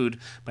 pursued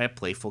by a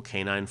playful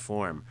canine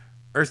form.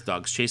 Earth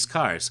dogs chase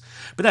cars.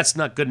 But that's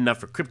not good enough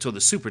for Krypto the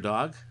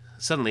Superdog.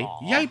 Suddenly,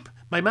 yipe!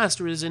 My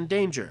master is in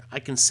danger. I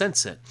can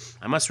sense it.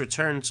 I must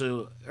return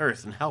to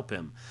Earth and help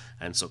him.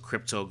 And so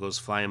Krypto goes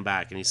flying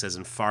back, and he says,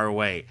 and far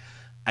away,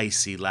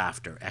 icy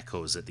laughter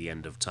echoes at the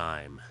end of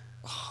time.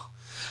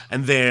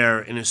 And there,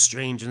 in a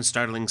strange and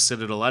startling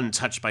citadel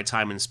untouched by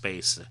time and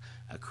space,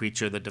 a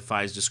creature that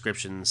defies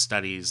description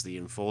studies the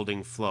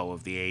enfolding flow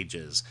of the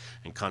ages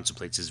and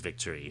contemplates his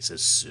victory. He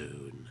says,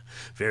 soon,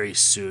 very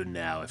soon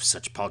now, if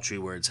such paltry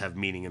words have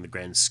meaning in the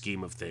grand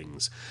scheme of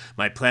things.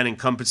 My plan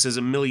encompasses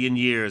 1,000,000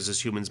 years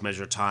as humans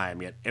measure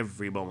time, yet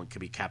every moment can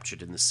be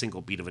captured in the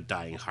single beat of a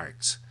dying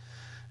heart.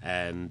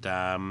 And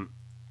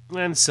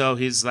so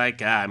he's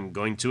like, I'm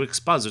going to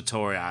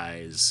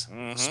expositorize.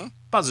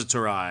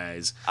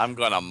 Expositorize. I'm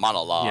going to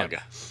monologue.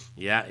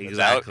 Yeah, exactly.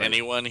 Without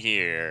anyone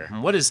here.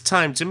 What is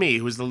time to me,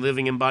 who is the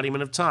living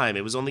embodiment of time?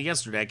 It was only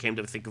yesterday I came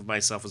to think of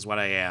myself as what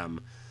I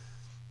am.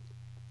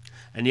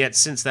 And yet,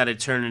 since that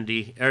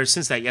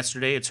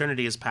yesterday,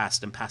 eternity has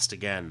passed and passed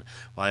again,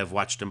 while I have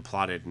watched him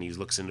plotted, and he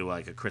looks into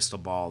like a crystal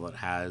ball that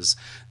has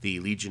the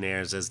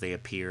Legionnaires as they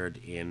appeared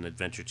in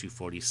Adventure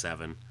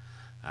 247.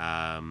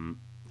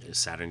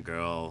 Saturn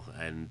Girl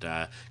and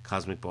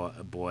Cosmic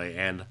Boy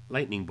and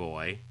Lightning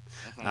Boy.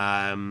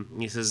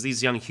 He says,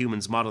 these young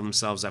humans model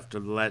themselves after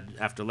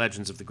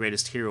legends of the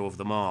greatest hero of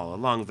them all, a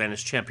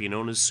long-vanished champion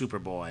known as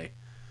Superboy.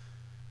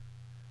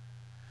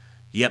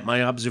 Yet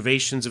my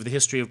observations of the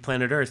history of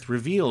planet Earth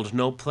revealed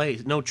no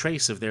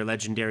trace of their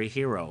legendary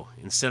hero.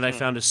 Instead, I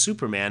found a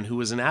Superman who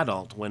was an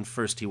adult when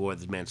first he wore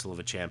the mantle of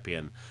a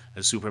champion,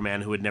 a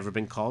Superman who had never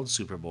been called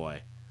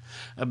Superboy.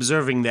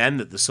 Observing then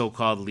that the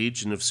so-called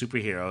legion of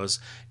superheroes,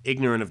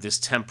 ignorant of this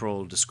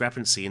temporal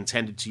discrepancy,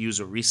 intended to use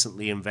a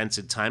recently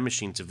invented time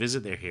machine to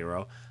visit their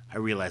hero, I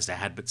realized I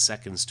had but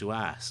seconds to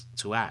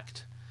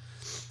act.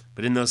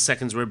 But in those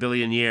seconds were a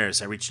billion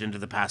years. I reached into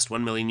the past,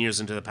 1 million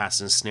years into the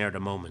past, and snared a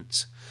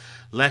moment.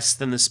 Less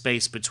than the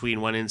space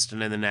between one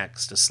instant and the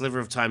next, a sliver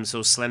of time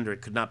so slender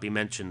it could not be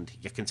mentioned,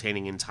 yet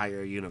containing an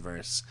entire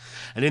universe.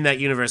 And in that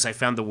universe I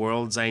found the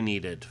worlds I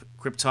needed.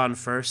 Krypton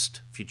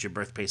first, future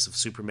birthplace of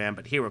Superman,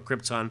 but hero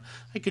Krypton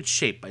I could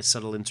shape by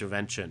subtle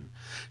intervention.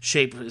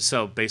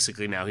 So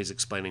basically now he's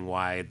explaining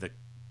why the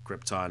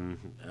Krypton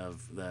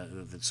of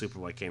the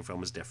Superboy came from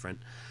was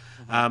different.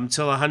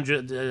 Till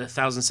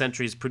 100,000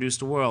 centuries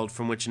produced a world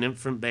from which an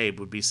infant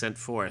babe would be sent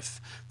forth,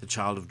 the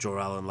child of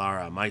Jor-El and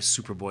Lara, my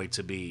Superboy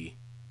to be.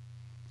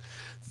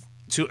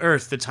 To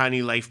Earth the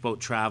tiny lifeboat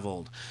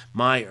traveled,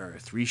 my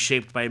Earth,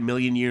 reshaped by a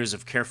million years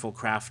of careful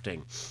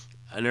crafting.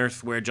 An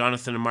Earth where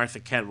Jonathan and Martha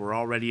Kent were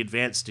already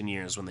advanced in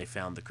years when they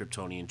found the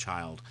Kryptonian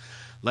child,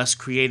 thus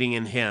creating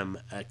in him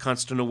a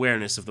constant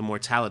awareness of the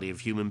mortality of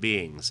human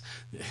beings.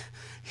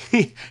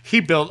 He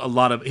built a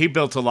lot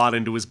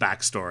into his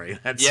backstory.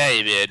 Yeah,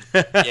 he did.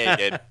 Yeah,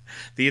 he did.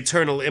 The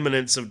eternal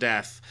imminence of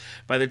death.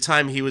 By the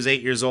time he was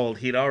 8 years old,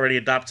 he'd already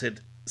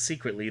adopted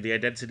secretly the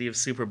identity of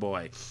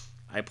Superboy.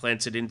 I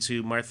planted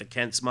into Martha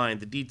Kent's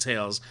mind the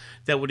details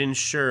that would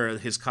ensure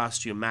his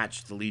costume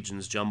matched the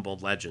Legion's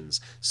jumbled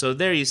legends. So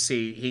there you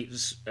see,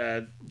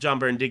 John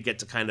Byrne did get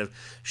to kind of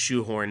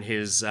shoehorn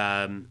his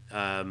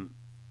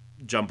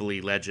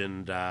jumbly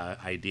legend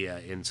idea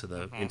into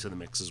the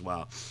mix as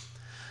well.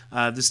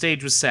 The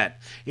stage was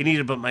set. It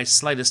needed but my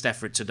slightest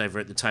effort to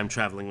divert the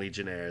time-traveling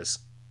Legionnaires.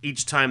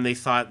 Each time they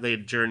thought they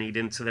had journeyed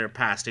into their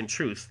past, in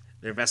truth,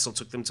 their vessel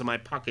took them to my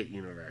pocket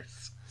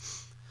universe.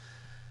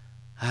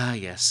 Ah,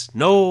 yes.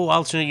 No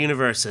alternate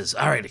universes.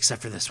 All right,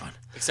 except for this one.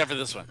 Except for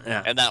this one.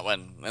 Yeah. And that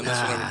one. And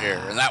this one over here.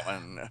 And that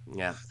one.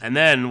 Yeah. And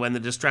then, when the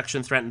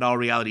destruction threatened all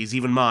realities,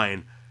 even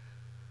mine,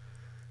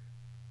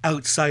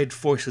 outside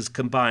forces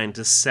combined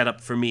to set up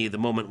for me the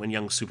moment when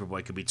young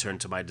Superboy could be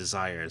turned to my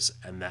desires.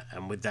 And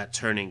with that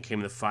turning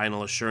came the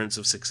final assurance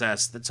of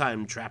success. The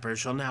Time Trapper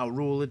shall now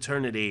rule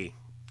eternity.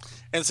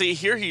 And see,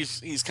 here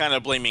he's kind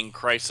of blaming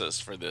Crisis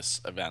for this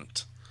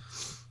event.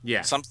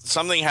 Yeah.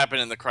 Something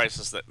happened in the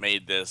Crisis that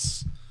made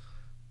this.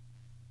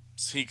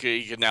 He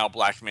could now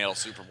blackmail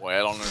Superboy. I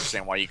don't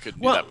understand why you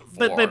couldn't do that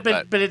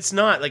before. But it's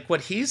not like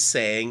what he's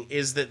saying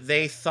is that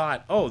they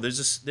thought, oh, there's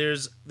a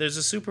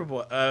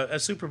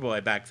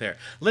Superboy back there.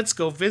 Let's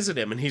go visit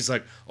him. And he's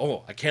like,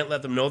 oh, I can't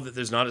let them know that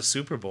there's not a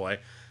Superboy.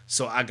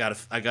 So I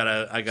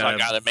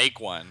gotta make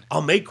one.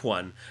 I'll make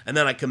one, and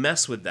then I can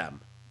mess with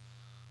them.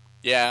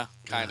 Yeah,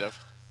 kind of.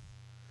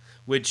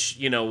 Which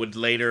would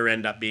later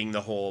end up being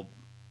the whole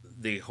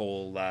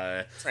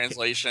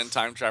translation.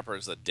 Time Trapper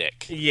is a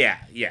dick. Yeah.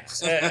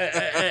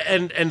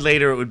 And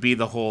later it would be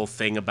the whole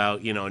thing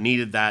about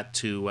needed that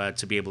to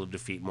be able to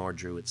defeat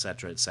Mordru,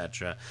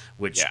 etc.,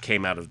 which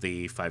came out of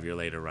the 5 year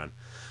later run.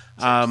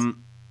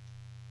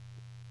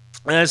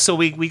 So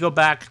we go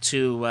back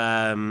to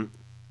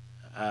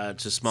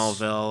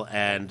Smallville,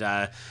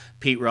 and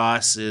Pete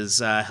Ross is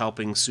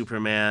helping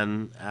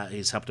Superman.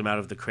 He's helped him out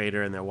of the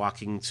crater, and they're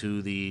walking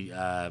to the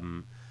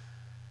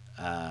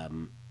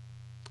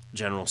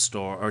general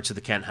store, or to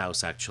the Kent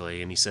house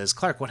actually, and he says,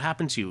 Clark, what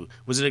happened to you?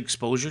 Was it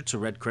exposure to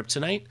red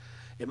kryptonite?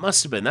 It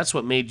must have been. That's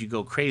what made you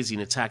go crazy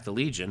and attack the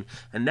Legion,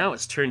 and now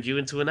it's turned you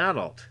into an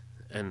adult.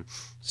 And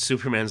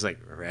Superman's like,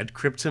 red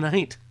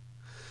kryptonite?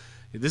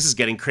 This is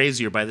getting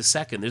crazier by the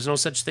second. There's no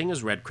such thing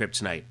as red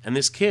kryptonite. And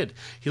this kid,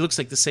 he looks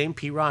like the same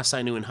Pete Ross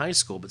I knew in high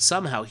school, but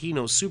somehow he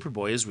knows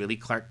Superboy is really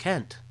Clark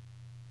Kent.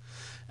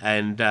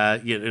 And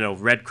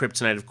red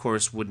kryptonite, of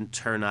course, wouldn't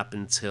turn up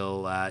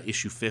until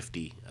issue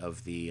 50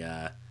 of the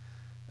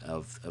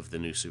of the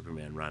new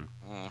Superman run.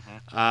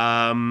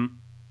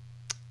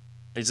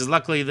 He says,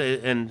 luckily,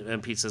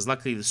 and Pete says,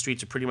 luckily the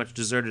streets are pretty much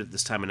deserted at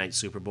this time of night,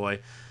 Superboy.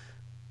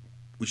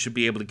 We should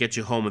be able to get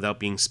you home without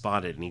being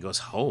spotted. And he goes,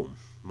 home?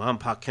 Mom and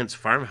Pa Kent's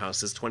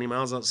farmhouse is 20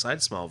 miles outside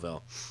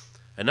Smallville.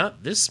 And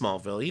not this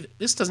Smallville either.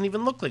 This doesn't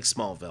even look like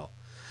Smallville.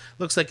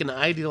 Looks like an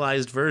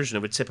idealized version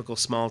of a typical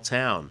small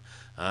town.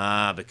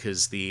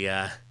 Because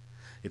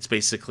it's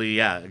basically,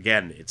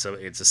 again, it's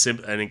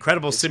an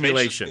incredible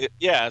simulation.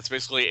 It's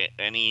basically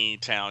any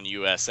town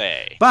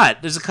USA.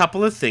 But there's a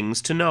couple of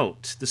things to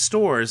note. The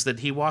stores that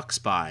he walks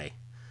by.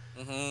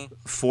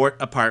 Fort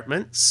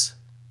Apartments.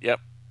 Yep.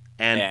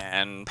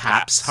 And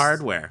Pap's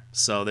Hardware.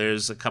 So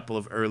there's a couple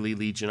of early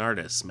Legion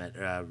artists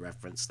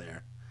referenced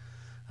there.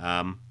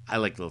 I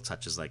like little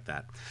touches like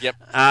that. Yep.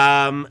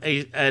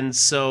 And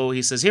so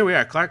he says, here we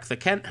are, Clark, the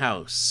Kent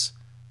house.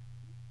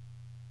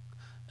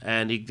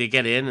 And they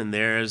get in, and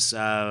there's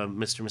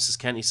Mr. and Mrs.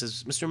 Kent. He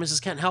says, Mr. and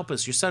Mrs. Kent, help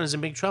us. Your son is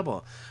in big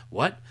trouble.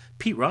 What?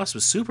 Pete Ross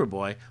was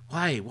Superboy?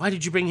 Why? Why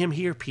did you bring him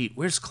here, Pete?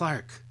 Where's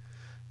Clark?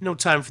 No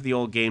time for the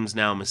old games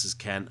now, Mrs.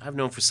 Kent. I've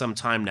known for some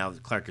time now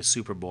that Clark is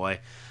Superboy,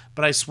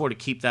 but I swore to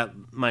keep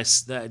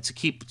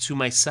to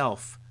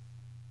myself.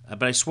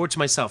 But I swore to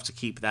myself to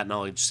keep that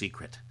knowledge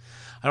secret.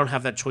 I don't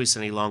have that choice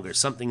any longer.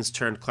 Something's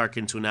turned Clark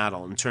into an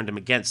adult and turned him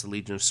against the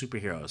Legion of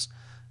Superheroes.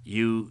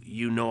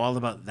 You know all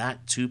about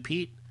that too,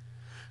 Pete?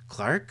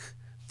 Clark?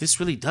 This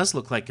really does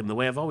look like him the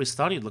way I've always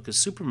thought he'd look as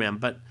Superman,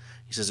 but,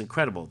 he says,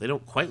 incredible. They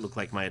don't quite look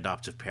like my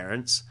adoptive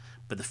parents,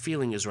 but the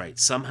feeling is right.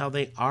 Somehow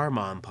they are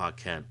Ma and Pa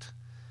Kent.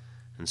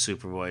 And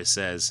Superboy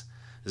says,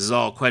 this is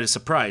all quite a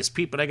surprise,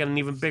 Pete, but I got an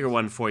even bigger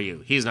one for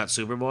you. He's not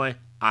Superboy.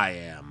 I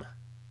am.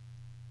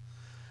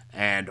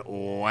 And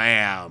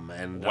wham!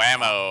 And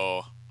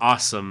whammo!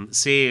 Awesome.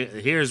 See,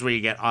 here's where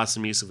you get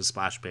awesome use of a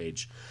splash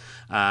page.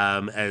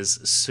 As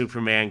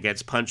Superman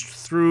gets punched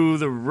through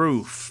the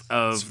roof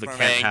of the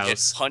Kent house.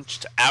 Gets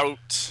punched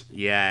out.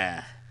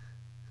 Yeah.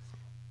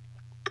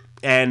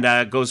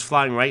 And goes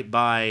flying right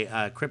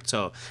by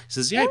Krypto. He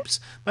says, "Yipes,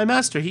 my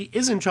master, he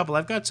is in trouble.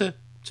 I've got to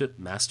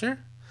master?"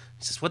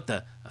 He says, "What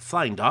the? A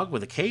flying dog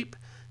with a cape?"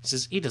 He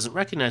says, "He doesn't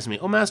recognize me.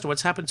 Oh, master,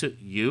 what's happened to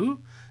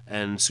you?"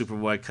 And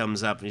Superboy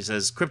comes up and he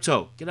says,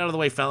 "Krypto, get out of the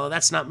way, fella.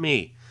 That's not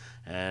me."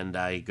 And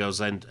he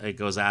goes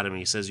at him.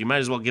 He says, "You might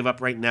as well give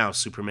up right now,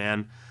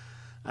 Superman.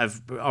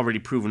 I've already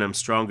proven I'm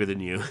stronger than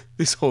you."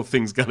 This whole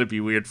thing's gonna be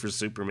weird for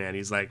Superman.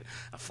 He's like,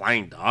 "A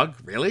flying dog?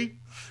 Really?"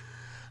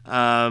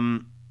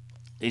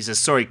 He says,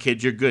 "Sorry,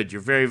 kid, you're good. You're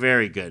very,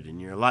 very good,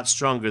 and you're a lot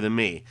stronger than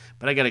me.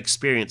 But I got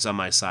experience on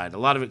my side. A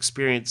lot of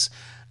experience.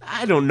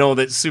 I don't know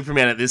that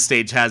Superman at this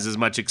stage has as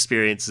much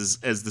experience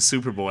as the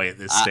Superboy at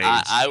this stage."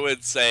 I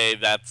would say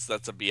that's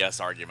a BS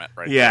argument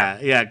right there.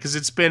 Yeah, because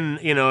it's been,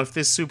 if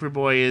this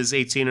Superboy is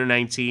 18 or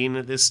 19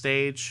 at this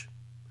stage.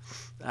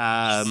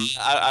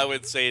 I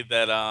would say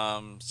that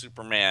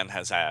Superman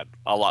has had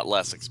a lot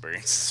less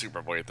experience than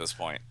Superboy at this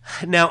point.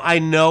 Now, I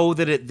know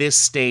that at this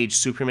stage,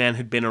 Superman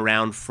had been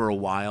around for a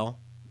while.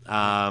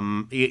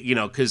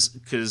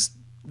 Because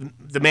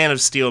the Man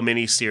of Steel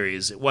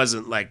miniseries, it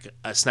wasn't like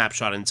a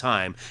snapshot in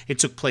time. It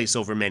took place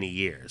over many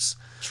years.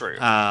 True.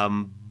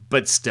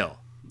 But still.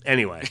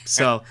 Anyway,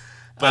 so...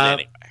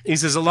 anyway. He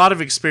says, a lot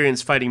of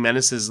experience fighting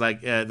menaces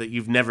like that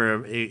you've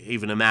never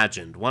even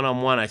imagined.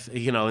 One-on-one,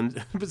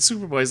 but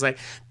Superboy's like,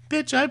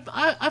 bitch,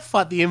 I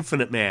fought the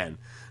Infinite Man.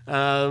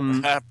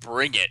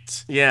 Bring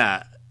it.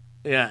 Yeah,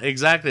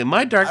 exactly.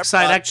 My dark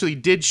side actually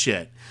did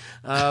shit.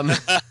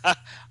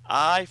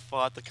 I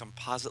fought the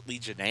Composite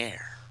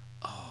Legionnaire.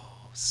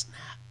 Oh,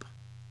 snap.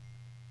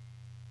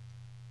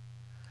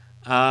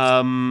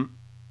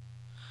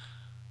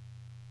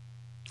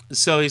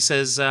 So he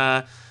says,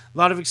 a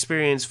lot of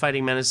experience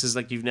fighting menaces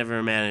like you've never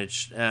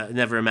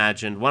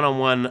imagined.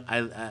 One-on-one,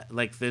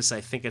 like this,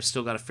 I think I've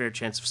still got a fair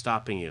chance of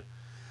stopping you.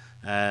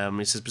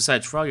 He says,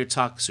 besides, for all your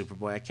talk,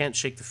 Superboy, I can't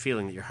shake the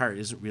feeling that your heart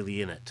isn't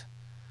really in it.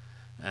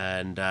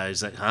 And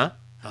he's like, huh?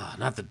 Oh,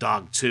 not the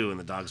dog, too. And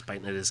the dog's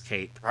biting at his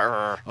cape.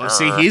 Oh,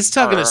 see, he's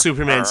tugging at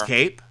Superman's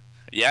cape.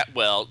 Yeah,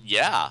 well,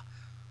 yeah.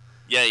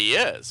 Yeah, he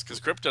is,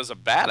 because Krypto's a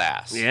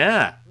badass.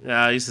 Yeah.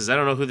 He says, I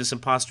don't know who this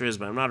imposter is,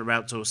 but I'm not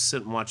about to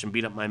sit and watch him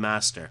beat up my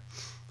master.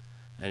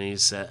 And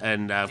he's, of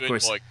Good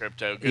course, boy,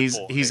 Krypto. Good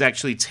boy. He's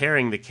actually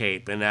tearing the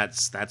cape, and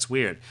that's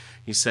weird.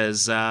 He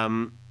says,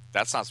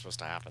 that's not supposed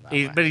to happen that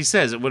way. But he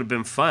says it would have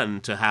been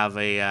fun to have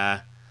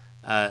a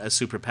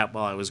super pet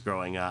while I was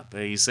growing up.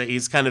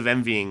 He's kind of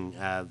envying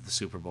the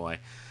Superboy.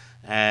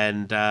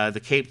 And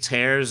the cape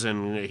tears,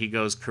 and he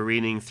goes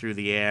careening through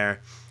the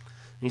air.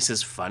 And he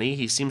says, funny,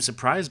 he seems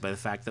surprised by the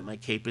fact that my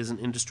cape isn't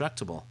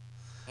indestructible.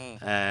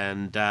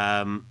 And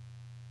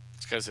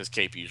it's because his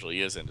cape usually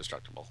is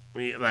indestructible.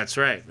 Yeah, that's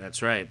right.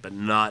 But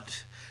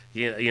not,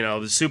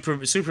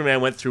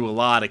 Superman went through a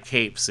lot of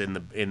capes in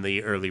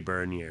the early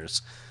Byrne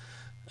years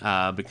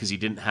because he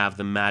didn't have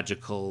the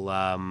magical.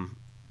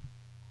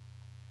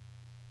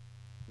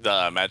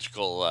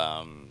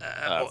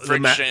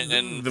 Friction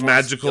and the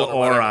magical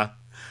aura.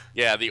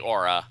 Yeah, the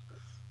aura.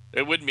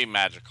 It wouldn't be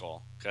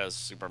magical because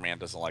Superman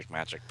doesn't like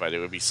magic, but it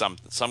would be some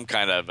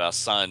kind of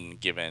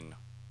sun-given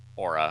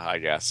aura, I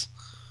guess.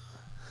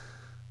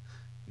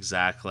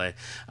 Exactly.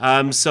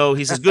 So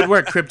he says, "Good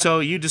work,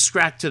 Krypto. You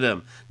distracted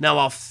him. Now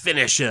I'll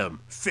finish him.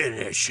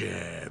 Finish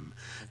him.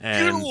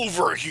 And... Get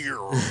over here."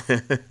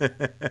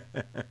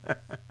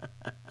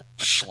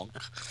 Slunk.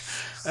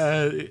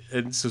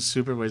 And so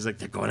Superboy's like,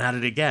 they're going at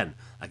it again.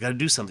 I got to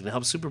do something to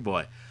help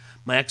Superboy.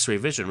 My X-ray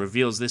vision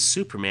reveals this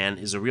Superman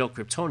is a real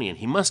Kryptonian.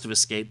 He must have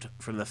escaped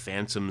from the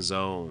Phantom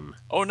Zone.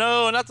 Oh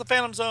no, not the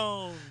Phantom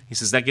Zone. He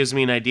says, that gives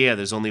me an idea.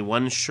 There's only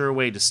one sure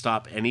way to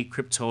stop any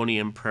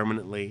Kryptonian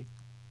permanently.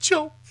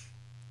 Choke.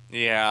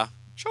 Yeah,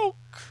 choke.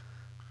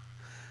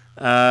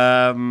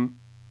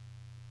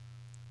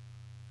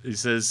 He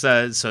says,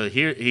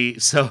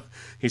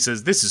 he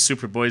says, this is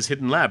Superboy's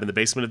hidden lab in the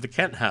basement of the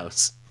Kent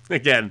house.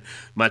 Again,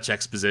 much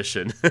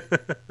exposition.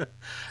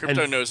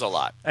 Krypto knows a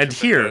lot. And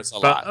Krypto here, knows a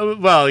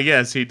lot. Well,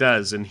 yes, he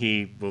does, and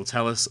he will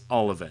tell us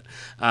all of it.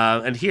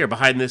 And here,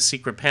 behind this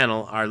secret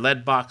panel, are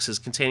lead boxes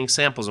containing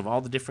samples of all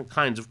the different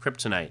kinds of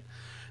kryptonite.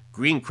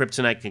 Green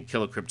kryptonite can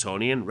kill a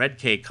Kryptonian. Red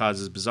K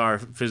causes bizarre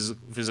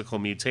physical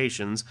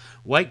mutations.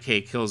 White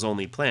K kills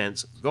only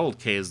plants. Gold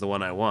K is the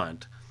one I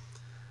want.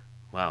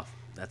 Wow,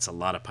 that's a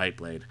lot of pipe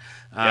blade.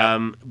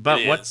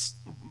 But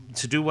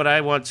to do what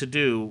I want to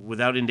do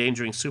without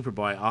endangering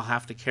Superboy, I'll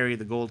have to carry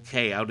the Gold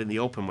K out in the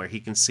open where he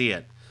can see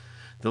it.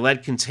 The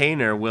lead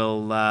container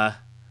will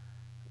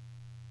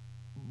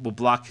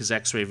block his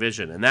X-ray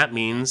vision, and that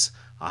means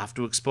I'll have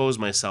to expose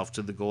myself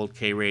to the Gold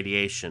K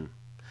radiation.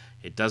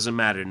 It doesn't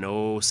matter.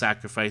 No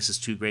sacrifice is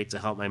too great to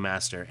help my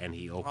master, and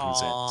he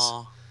opens it.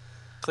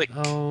 Click.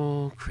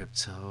 Oh,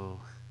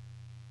 Crypto.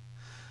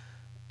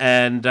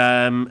 And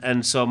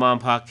so Mom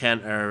and Pa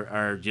Kent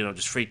are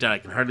just freaked out. I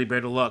can hardly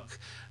bear to look.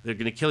 They're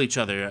going to kill each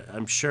other,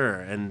 I'm sure.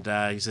 And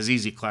he says,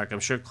 "Easy, Clark. I'm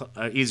sure.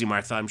 Easy,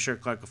 Martha. I'm sure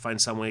Clark will find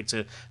some way to."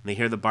 And they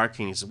hear the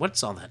barking. He says,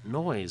 "What's all that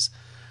noise?"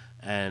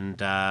 And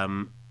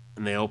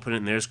they open it,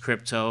 and there's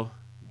Crypto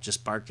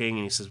just barking.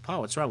 And he says, "Pa,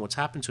 what's wrong? What's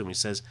happened to him?" He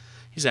says,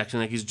 "He's acting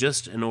like he's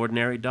just an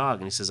ordinary dog."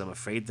 And he says, "I'm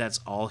afraid that's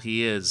all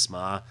he is,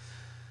 Ma."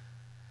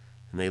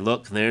 And they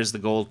look, and there's the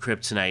gold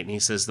kryptonite. And he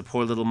says, "The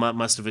poor little mutt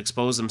must have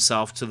exposed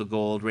himself to the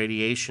gold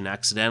radiation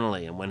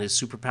accidentally. And when his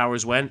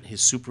superpowers went,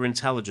 his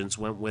superintelligence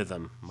went with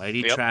him.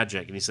 Mighty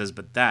tragic." And he says,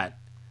 "But that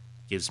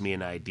gives me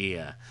an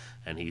idea."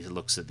 And he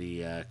looks at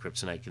the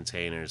kryptonite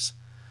containers.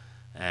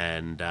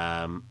 And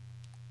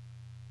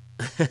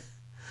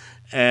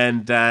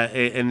and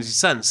he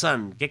says,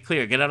 son, get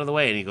clear, get out of the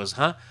way. And he goes,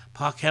 "Huh?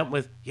 Pa Kent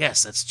with,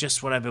 yes, that's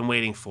just what I've been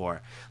waiting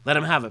for. Let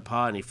him have it,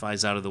 Pa." And he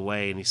flies out of the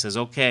way, and he says,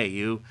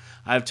 "Okay,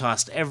 I've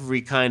tossed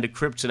every kind of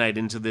kryptonite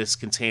into this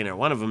container.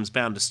 One of them's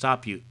bound to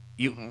stop you.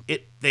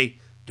 They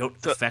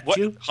don't affect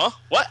you?" Huh?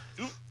 What?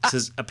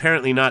 Says,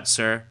 "Apparently not,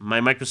 sir. My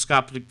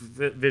microscopic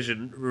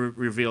vision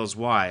reveals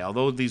why.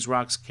 Although these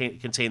rocks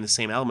contain the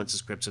same elements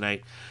as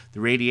kryptonite,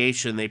 the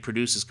radiation they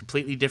produce is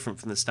completely different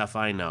from the stuff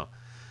I know."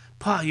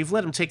 "Pa, you've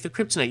let him take the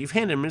kryptonite. You've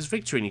handed him his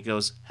victory." And he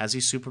goes, "Has he,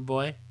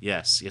 Superboy?"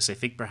 Yes, I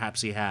think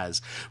perhaps he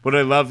has. What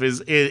I love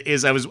is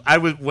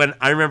when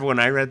I remember when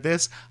I read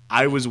this,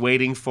 I was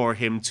waiting for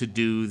him to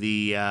do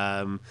the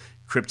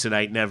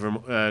kryptonite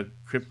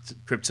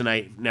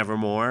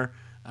nevermore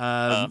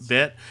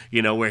bit,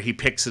 where he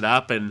picks it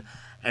up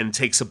and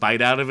takes a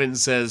bite out of it and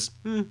says,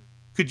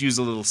 "Could use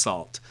a little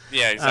salt."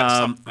 Yeah,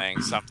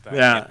 exactly. Something.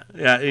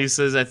 Yeah. He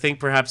says, "I think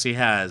perhaps he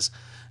has."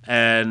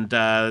 And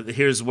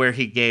here's where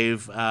he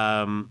gave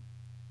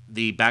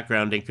the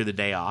background inker the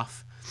day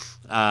off.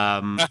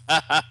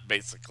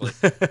 Basically.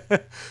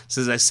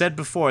 Says, "I said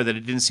before that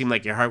it didn't seem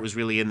like your heart was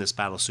really in this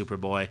battle,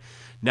 Superboy.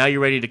 Now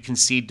you're ready to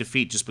concede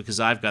defeat just because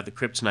I've got the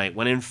kryptonite,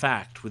 when in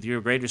fact, with your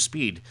greater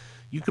speed,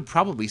 you could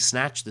probably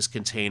snatch this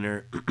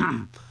container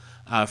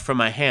from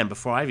my hand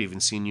before I've even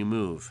seen you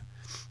move.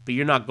 But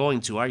you're not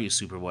going to, are you,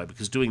 Superboy?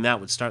 Because doing that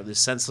would start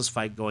this senseless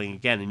fight going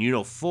again, and you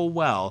know full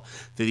well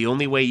that the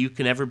only way you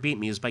can ever beat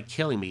me is by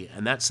killing me,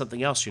 and that's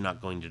something else you're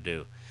not going to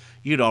do.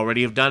 You'd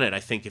already have done it,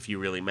 I think, if you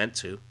really meant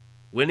to.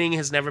 Winning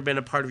has never been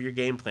a part of your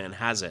game plan,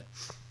 has it?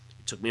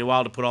 It took me a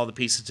while to put all the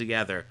pieces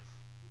together.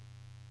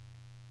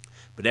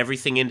 But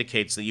everything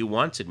indicates that you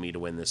wanted me to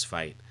win this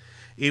fight.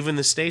 Even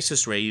the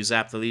stasis ray you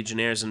zapped the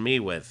Legionnaires and me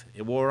with,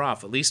 it wore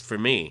off, at least for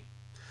me.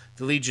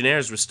 The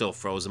Legionnaires were still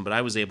frozen, but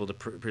I was able to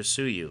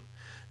pursue you.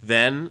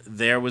 Then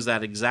there was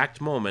that exact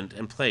moment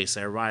and place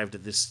I arrived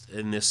in this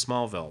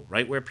Smallville,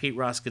 right where Pete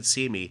Ross could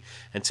see me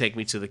and take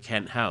me to the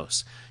Kent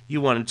house. You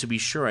wanted to be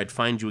sure I'd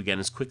find you again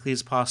as quickly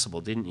as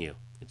possible, didn't you?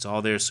 It's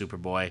all there,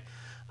 Superboy.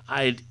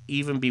 I'd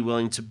even be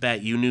willing to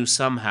bet you knew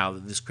somehow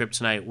that this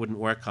kryptonite wouldn't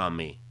work on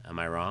me. Am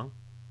I wrong?"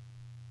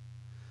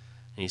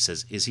 And he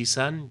says, "Is he,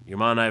 son? Your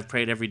ma and I have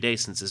prayed every day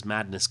since his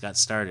madness got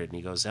started." And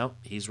he goes, "Oh,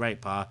 he's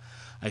right, Pa.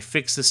 I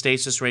fixed the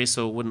stasis ray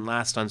so it wouldn't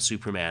last on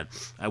Superman.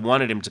 I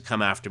wanted him to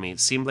come after me.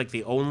 It seemed like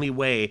the only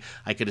way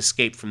I could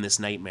escape from this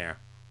nightmare.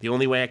 The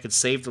only way I could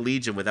save the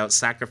Legion without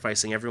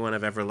sacrificing everyone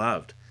I've ever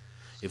loved.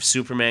 If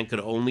Superman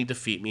could only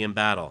defeat me in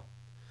battle."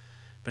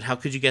 "But how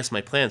could you guess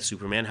my plans,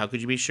 Superman? How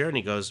could you be sure?" And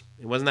he goes,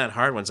 "It wasn't that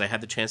hard once I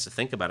had the chance to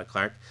think about it,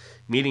 Clark.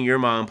 Meeting your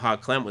mom and Pa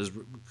Kent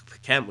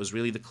was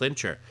really the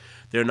clincher.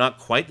 They're not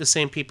quite the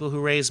same people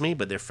who raised me,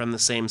 but they're from the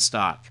same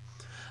stock.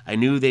 I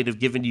knew they'd have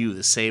given you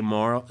the same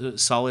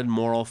solid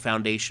moral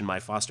foundation my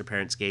foster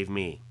parents gave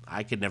me.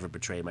 I could never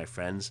betray my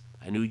friends.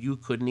 I knew you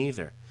couldn't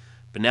either.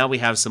 But now we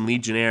have some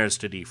Legionnaires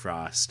to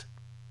defrost."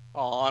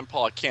 Oh, and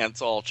Pa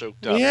Kent's all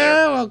choked up.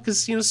 Yeah, well,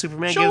 because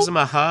Superman gives him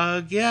a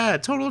hug. Yeah,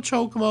 total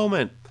choke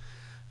moment.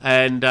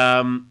 And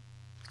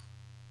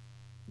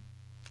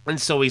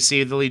so we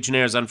see the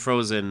Legionnaires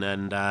unfrozen,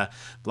 and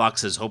Block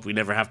says, "Hope we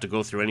never have to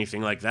go through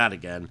anything like that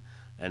again."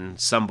 And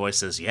some boy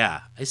says,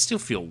 "Yeah, I still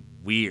feel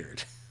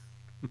weird."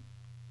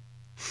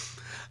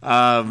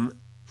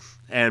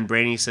 And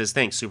Brainy says,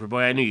 "Thanks,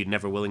 Superboy. I knew you'd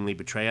never willingly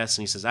betray us."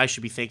 And he says, "I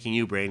should be thanking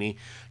you, Brainy.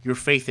 Your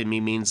faith in me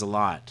means a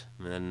lot."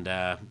 And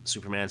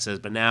Superman says,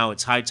 "But now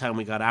it's high time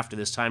we got after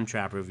this time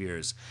trapper of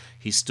yours.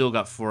 He's still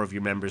got 4 of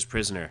your members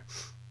prisoner."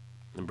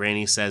 And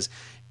Brainy says,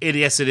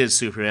 "Yes, it is,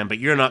 Superman, but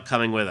you're not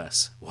coming with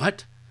us."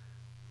 "What?"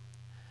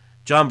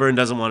 "John Byrne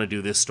doesn't want to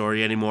do this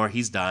story anymore.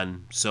 He's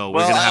done. So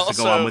we're going to have to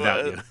go on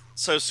without you."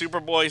 So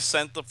Superboy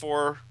sent the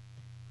 4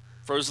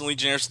 frozen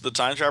Legionnaires to the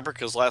Time Trapper,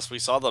 because last we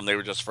saw them, they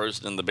were just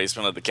frozen in the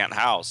basement of the Kent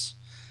house.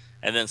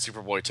 And then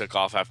Superboy took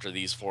off after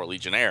these 4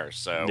 Legionnaires.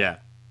 So Yeah.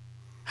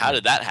 how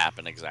did that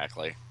happen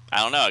exactly?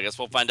 I don't know. I guess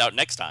we'll find out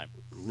next time.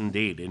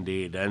 Indeed.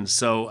 And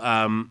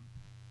so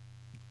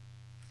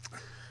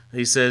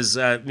he says,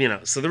 so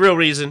the real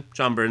reason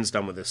John Byrne's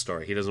done with this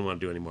story, he doesn't want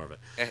to do any more of it.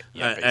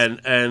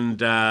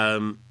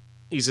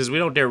 He says, we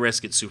don't dare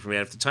risk it,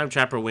 Superman. If the Time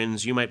Trapper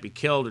wins, you might be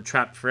killed or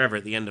trapped forever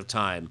at the end of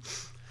time.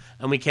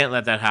 And we can't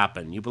let that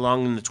happen. You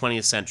belong in the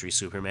 20th century,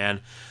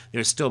 Superman.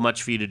 There's still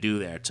much for you to do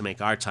there to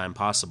make our time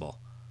possible.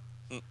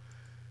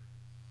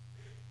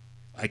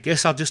 I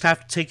guess I'll just have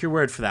to take your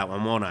word for that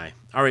one, won't I?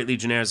 All right,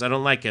 Legionnaires, I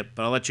don't like it,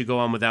 but I'll let you go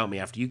on without me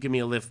after you give me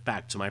a lift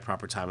back to my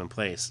proper time and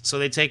place. So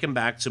they take him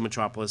back to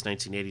Metropolis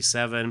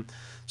 1987.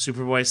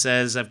 Superboy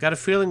says, I've got a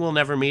feeling we'll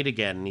never meet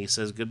again. And he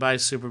says, goodbye,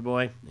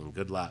 Superboy, and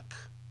good luck.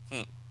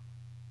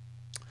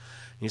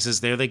 He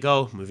says, there they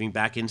go, moving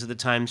back into the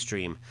time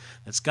stream.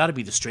 That's got to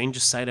be the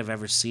strangest sight I've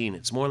ever seen.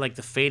 It's more like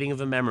the fading of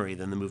a memory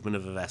than the movement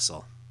of a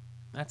vessel.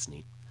 That's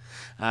neat.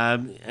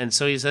 And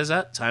so he says,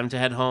 time to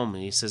head home.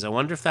 And he says, I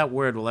wonder if that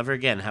word will ever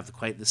again have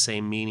quite the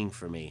same meaning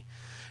for me.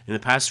 In the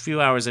past few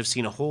hours, I've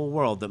seen a whole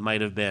world that might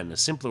have been. A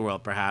simpler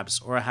world,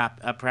 perhaps, or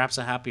perhaps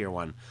a happier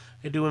one.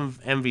 I do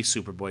envy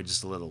Superboy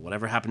just a little.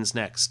 Whatever happens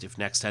next, if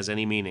next has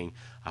any meaning,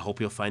 I hope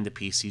you'll find the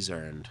peace he's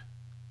earned.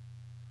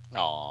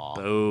 Aww.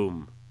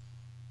 Boom.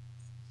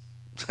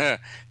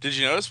 Did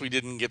you notice we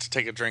didn't get to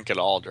take a drink at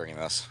all during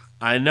this?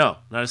 I know.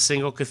 Not a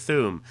single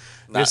Cthulhu.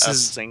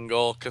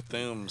 Single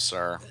Cthulhu,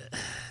 sir.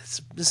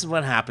 This is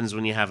what happens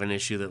when you have an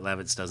issue that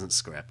Levitz doesn't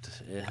script.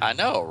 I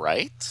know,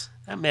 right?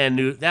 That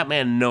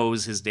man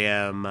knows his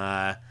damn...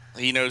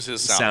 he knows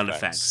his sound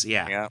effects.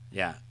 Yeah.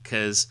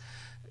 Because,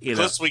 The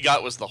closest we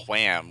got was the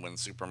wham when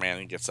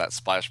Superman gets that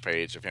splash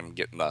page of him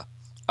getting the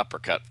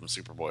uppercut from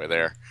Superboy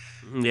there.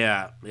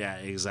 Yeah,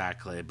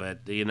 exactly.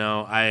 But,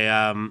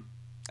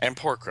 And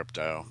poor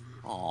Krypto.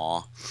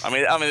 Aw. I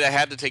mean, they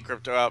had to take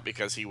Krypto out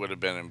because he would have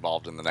been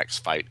involved in the next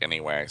fight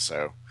anyway,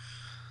 so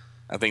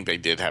I think they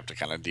did have to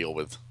kind of deal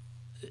with...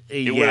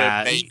 It would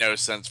have made no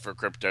sense for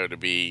Krypto to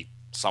be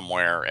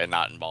somewhere and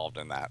not involved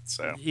in that,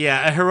 so...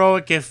 Yeah, a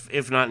heroic,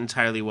 if not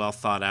entirely well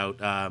thought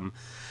out.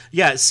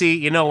 See,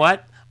 you know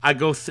what? I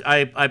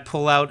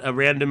pull out a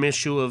random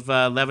issue of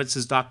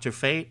Levitz's Dr.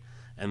 Fate,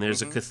 and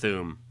there's a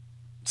Cthulhu.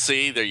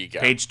 See, there you go.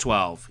 Page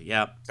 12.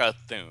 Yep.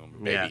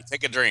 Cthulhu, baby. Yeah.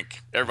 Take a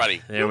drink,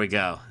 everybody. There we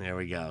go.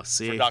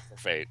 See? For Dr.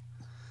 Fate.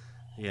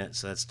 Yeah,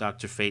 so that's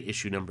Dr. Fate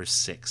issue number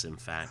 6, in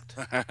fact.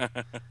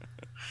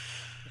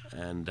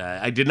 And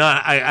I did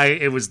not.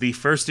 It was the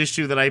first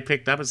issue that I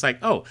picked up. It's like,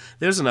 oh,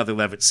 there's another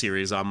Levitz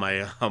series on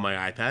my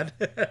iPad.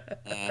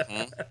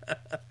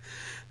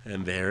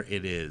 And there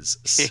it is.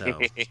 So,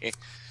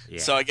 yeah.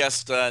 So I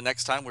guess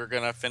next time we're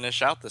gonna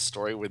finish out this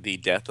story with the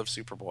death of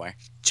Superboy.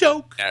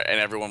 Joke. And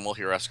everyone will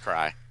hear us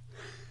cry.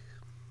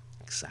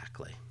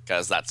 Exactly.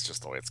 Because that's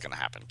just the way it's gonna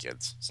happen,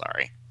 kids.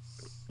 Sorry.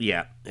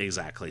 Yeah,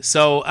 exactly.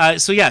 So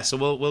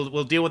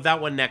we'll deal with that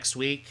one next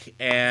week,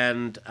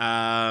 and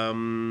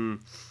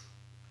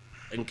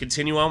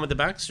continue on with the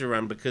Baxter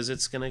run because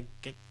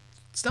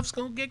stuff's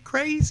gonna get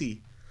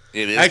crazy.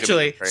 It is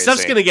actually crazy.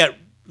 Stuff's gonna get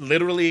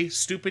literally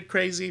stupid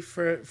crazy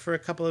for a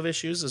couple of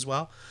issues as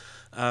well,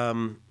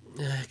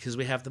 because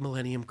we have the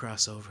Millennium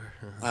crossover.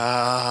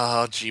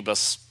 Oh,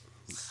 Jeebus.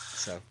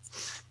 So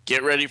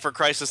get ready for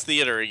Crisis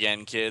Theater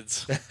again,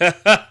 kids.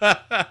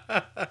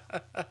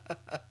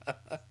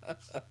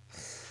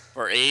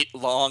 For 8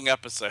 long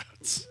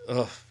episodes.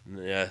 Oh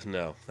yeah,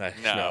 no. Okay.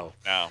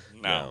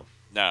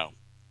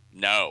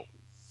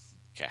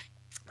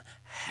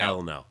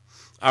 Hell no.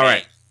 All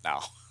right.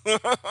 No.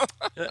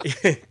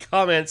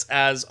 Comments,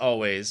 as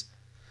always,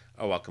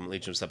 are welcome at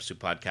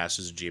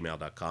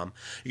legionofsubstitutepodcasters@gmail.com.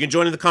 You can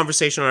join in the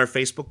conversation on our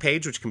Facebook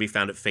page, which can be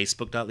found at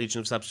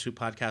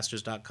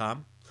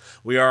facebook.legionofsubstitutepodcasters.com.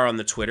 We are on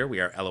the Twitter.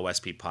 We are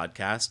LOSP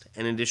Podcast.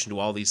 And in addition to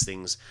all these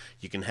things,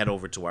 you can head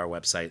over to our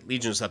website,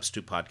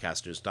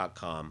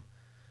 legionofsubstitutepodcasters.com,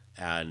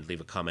 and leave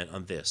a comment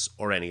on this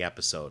or any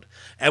episode.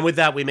 And with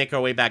that, we make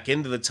our way back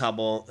into the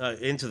tubble,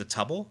 into the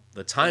tubble?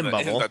 The time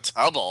bubble. In the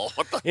tubble?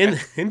 What the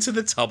into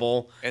the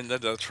tubble. Into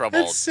the trouble.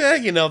 That's,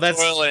 that's...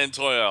 Toil and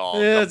toil.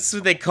 That's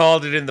what they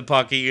called it in the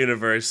Pocket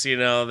Universe. They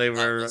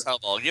were... The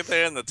tubble. Get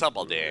there in the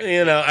tubble,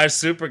 dear. Our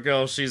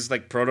Supergirl, she's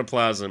like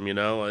protoplasm,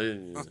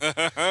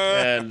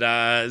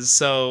 And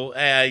so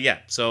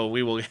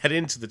we will head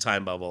into the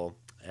time bubble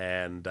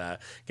and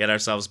get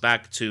ourselves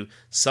back to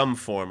some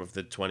form of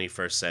the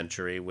 21st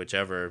century,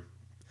 whichever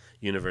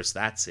universe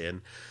that's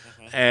in.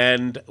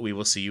 And we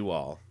will see you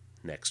all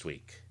next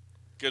week.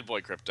 Good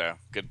boy, Krypto.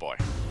 Good boy.